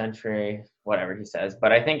 21st century, whatever he says.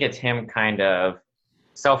 But I think it's him kind of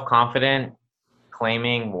self confident,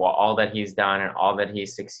 claiming all that he's done and all that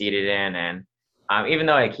he's succeeded in. And even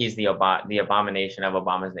though like he's the abomination of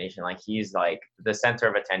Obama's nation, like he's like the center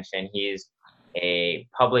of attention. He's a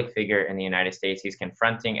public figure in the United States. He's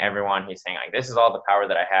confronting everyone. He's saying like, this is all the power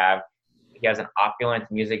that I have. He has an opulent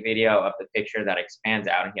music video of the picture that expands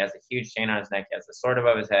out, and he has a huge chain on his neck. He has the sword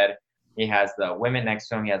above his head. He has the women next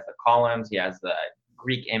to him. He has the columns. He has the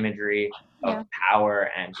Greek imagery of Yeah. power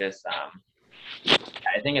and just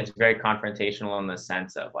I think it's very confrontational in the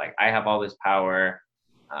sense of like, I have all this power.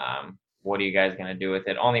 What are you guys gonna do with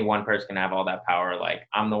it? Only one person can have all that power. Like,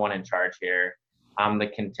 I'm the one in charge here. I'm the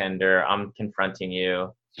contender. I'm confronting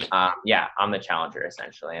you. Yeah, I'm the challenger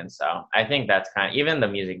essentially. And so I think that's kind of even the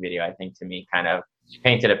music video. I think to me kind of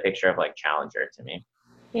painted a picture of like challenger to me.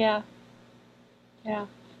 Yeah. Yeah.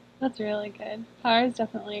 That's really good. Powers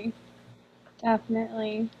definitely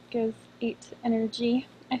gives eight energy.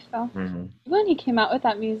 I felt Mm-hmm. when he came out with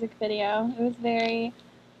that music video, it was very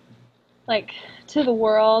like to the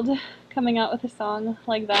world. Coming out with a song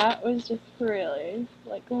like that was just really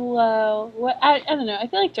like whoa. What I don't know. I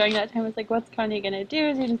feel like during that time it's like, what's Kanye gonna do?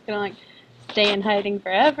 Is he just gonna like stay in hiding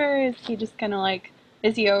forever? Is he just gonna like,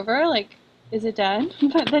 is he over? Like, is it done?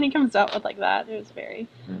 But then he comes out with like that. It was very,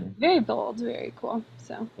 Mm-hmm. very bold, very cool.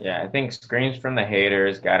 So Yeah, I think Screams from the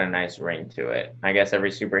Haters got a nice ring to it. I guess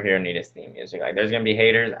every superhero needs theme music. Like, there's gonna be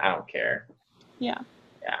haters. I don't care. yeah.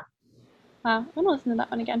 Yeah. Wow, I'm gonna listen to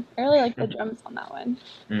that one again. I really like the drums on that one.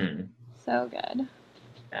 Mm. So good.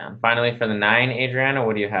 Yeah. Finally, for the nine, Adriana,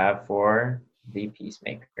 what do you have for the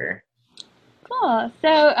Peacemaker? Cool.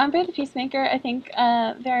 So, for the Peacemaker, I think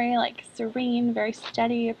very like serene, very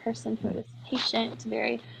steady, a person who Mm. is patient,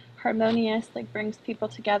 very harmonious, like brings people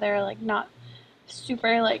together, like not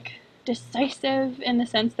super like decisive in the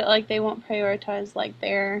sense that like they won't prioritize like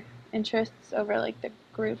their interests over like the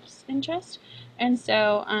group's interest. And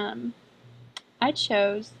so I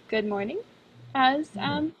chose Good Morning as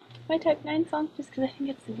my type 9 song just because I think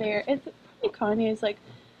it's probably Kanye's like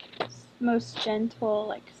most gentle,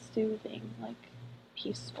 like soothing, like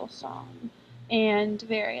peaceful song, and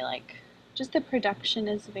very like just the production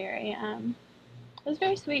is very it was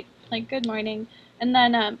very sweet, like Good Morning. And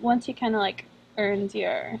then once he kind of like earns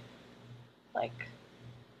your like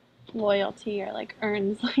loyalty or like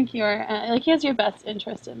earns like your like he has your best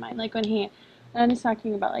interest in mind, like when he's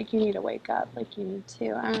talking about like you need to wake up, like you need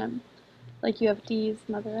to like you have D's,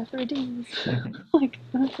 mother effer D's. Like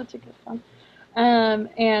that's such a good song.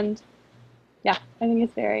 And yeah, I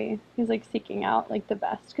think he's like seeking out like the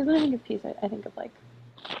best because when I think of peace, I think of like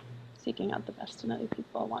seeking out the best in other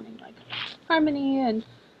people, wanting like harmony and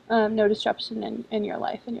no disruption in your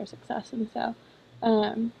life and your success. And so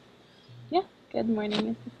yeah, Good Morning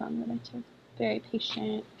is the song that I chose. Very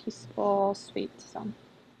patient, peaceful, sweet song.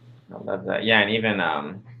 I love that. Yeah, and even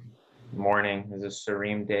morning is a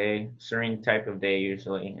serene type of day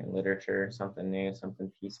usually in literature, something new,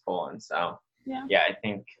 something peaceful. And so Yeah. yeah, I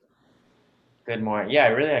think Good Morning. Yeah, I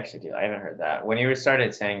really actually do. I haven't heard that. When you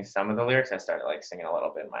started saying some of the lyrics, I started like singing a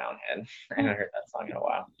little bit in my own head. I haven't heard that song in a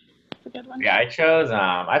while. It's a good one. Yeah, I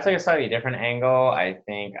took a slightly different angle. I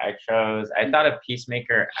think I thought of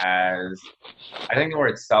Peacemaker as, I think the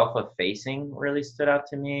word self-effacing really stood out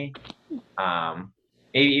to me.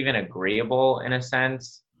 Maybe even agreeable in a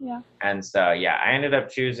sense. Yeah. And so, yeah, I ended up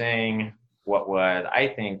choosing what was, I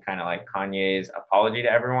think, kind of like Kanye's apology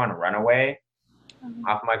to everyone, Runaway,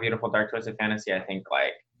 off My Beautiful Dark Twisted Fantasy. I think,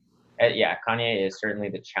 like, yeah, Kanye is certainly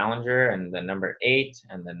the challenger and the number 8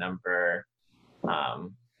 and the number,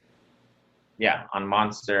 on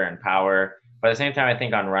Monster and Power. But at the same time, I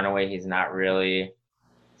think on Runaway, he's not really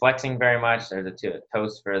flexing very much. There's a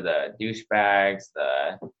toast for the douchebags,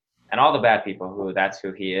 and all the bad people who that's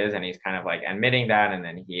who he is, and he's kind of like admitting that, and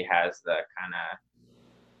then he has the kind of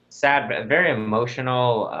sad, but very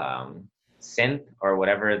emotional synth or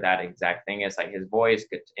whatever that exact thing is, like his voice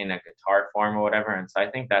in a guitar form or whatever. And so I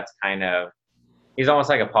think that's kind of, he's almost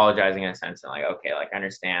like apologizing in a sense, and like, okay, like I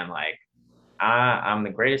understand, like I'm the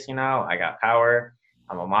greatest, I got power,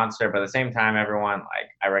 I'm a monster, but at the same time, everyone, like,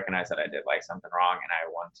 I recognize that I did like something wrong, and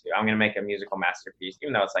I'm gonna make a musical masterpiece,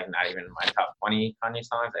 even though it's like not even in my top 20 Kanye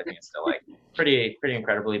songs. I think it's still like pretty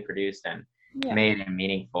incredibly produced and made and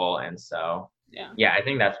meaningful. And so yeah, I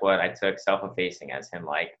think that's what I took self-effacing as, him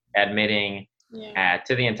like admitting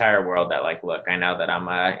to the entire world that, like, look, I know that I'm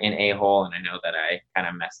an a-hole, and I know that I kind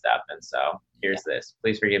of messed up, and so here's this.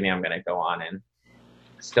 Please forgive me. I'm gonna go on and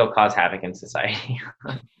still cause havoc in society.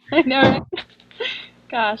 I know.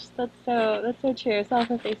 Gosh, that's so true.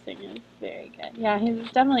 Self-effacing is very good. Yeah,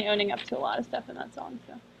 he's definitely owning up to a lot of stuff in that song.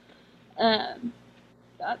 So,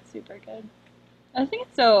 that's super good. I think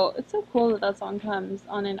it's so cool that song comes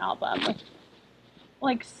on an album with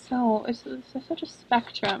like so it's such a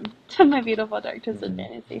spectrum to My Beautiful Dark Twisted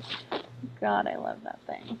Fantasy. God, I love that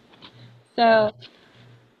thing. So,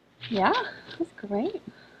 yeah, it was great.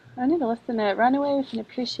 I need to listen to Runaway with an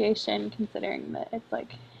appreciation, considering that it's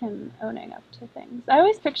like him owning up to things. I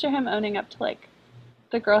always picture him owning up to like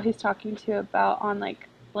the girl he's talking to about on like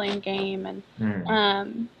Blame Game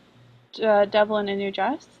and Devil in a New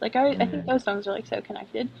Dress. Like I think those songs are like so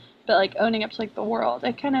connected, but like owning up to like the world,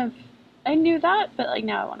 I knew that, but like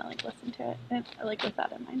now I want to like listen to it and like with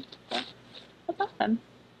that in mind. So that's awesome.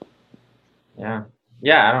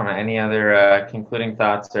 Yeah, I don't know. Any other concluding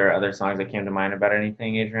thoughts or other songs that came to mind about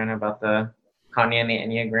anything, Adriana, about the Kanye and the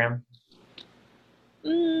Enneagram?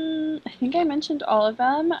 I think I mentioned all of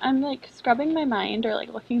them. I'm like scrubbing my mind or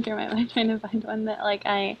like looking through my mind trying to find one that like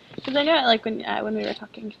because I know like when we were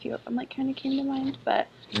talking, a few of them like kind of came to mind, but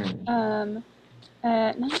none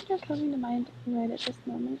that are coming to mind right at this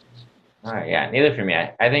moment. All right, yeah, neither for me.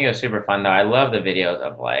 I think it was super fun though. I love the videos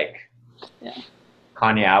of like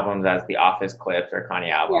Kanye albums as the Office clips or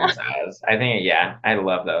Kanye albums as, I think, I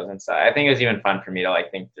love those. And so I think it was even fun for me to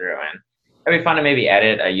like think through, and it'd be fun to maybe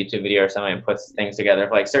edit a YouTube video or something and put things together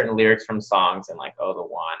for like certain lyrics from songs and like, oh, the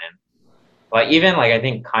one, and like even like I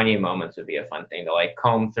think Kanye moments would be a fun thing to like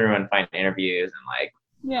comb through and find interviews and like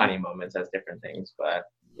Kanye moments as different things. But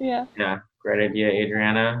yeah, great idea,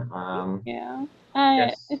 Adriana.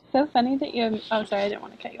 It's so funny that you. Oh, sorry, I didn't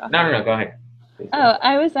want to cut you off. No, go ahead. Please. Oh,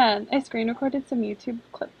 I screen recorded some YouTube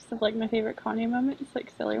clips of like my favorite Kanye moments,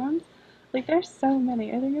 like silly ones. Like there's so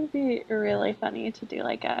many. I think it would be really funny to do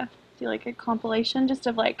like a compilation just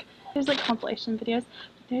of like there's like compilation videos.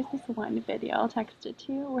 But there's this one video I'll text it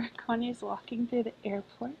to you where Kanye's walking through the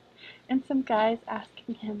airport and some guys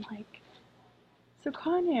asking him like, "So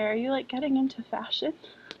Kanye, are you like getting into fashion?"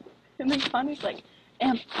 And then Kanye's like,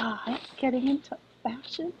 "Am I getting into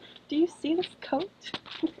fashion? Do you see this coat?"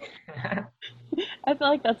 I feel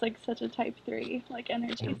like that's like such a type 3 like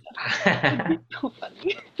energy. So it'd be so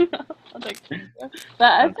funny. I was like, thank you. But it's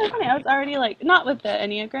That's so funny. I funny. was already like not with the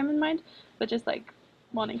Enneagram in mind, but just like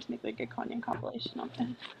wanting to make like a Kanye compilation on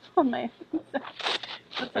my phone. So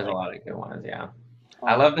that's There's a really lot of good ones, yeah.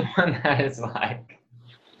 I cool. love the one that is like,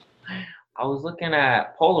 I was looking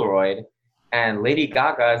at Polaroid, and Lady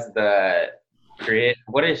Gaga's the create.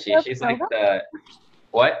 What is she? She's like the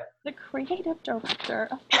what? The creative director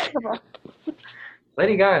of Pokeball.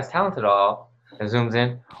 Lady Gaga's talented all. It zooms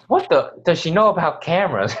in. What the? Does she know about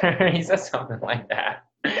cameras? He says something like that.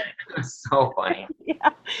 It's so funny. Yeah,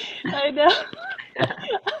 I know.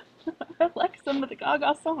 I like some of the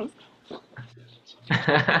Gaga songs.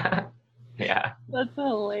 Yeah. That's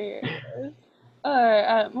hilarious.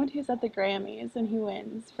 Or when he was at the Grammys and he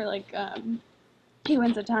wins for like he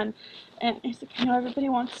wins a ton, and he's like, everybody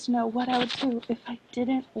wants to know what I would do if I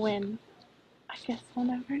didn't win. I guess we'll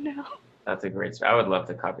never know. That's a great speech. I would love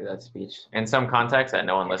to copy that speech. In some context that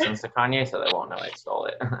no one listens to Kanye, so they won't know I stole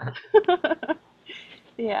it.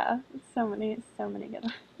 Yeah, so many good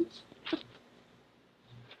ones.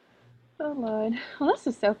 Oh Lord. Well, this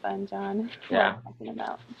was so fun, John. Love Yeah, talking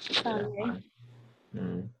about yeah, Kanye. fun.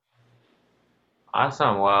 Mm.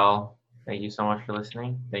 Awesome. Well, thank you so much for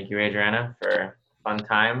listening. Thank you, Adriana, for a fun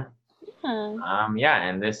time. Yeah. Yeah,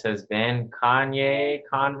 and this has been Kanye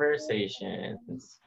Conversations.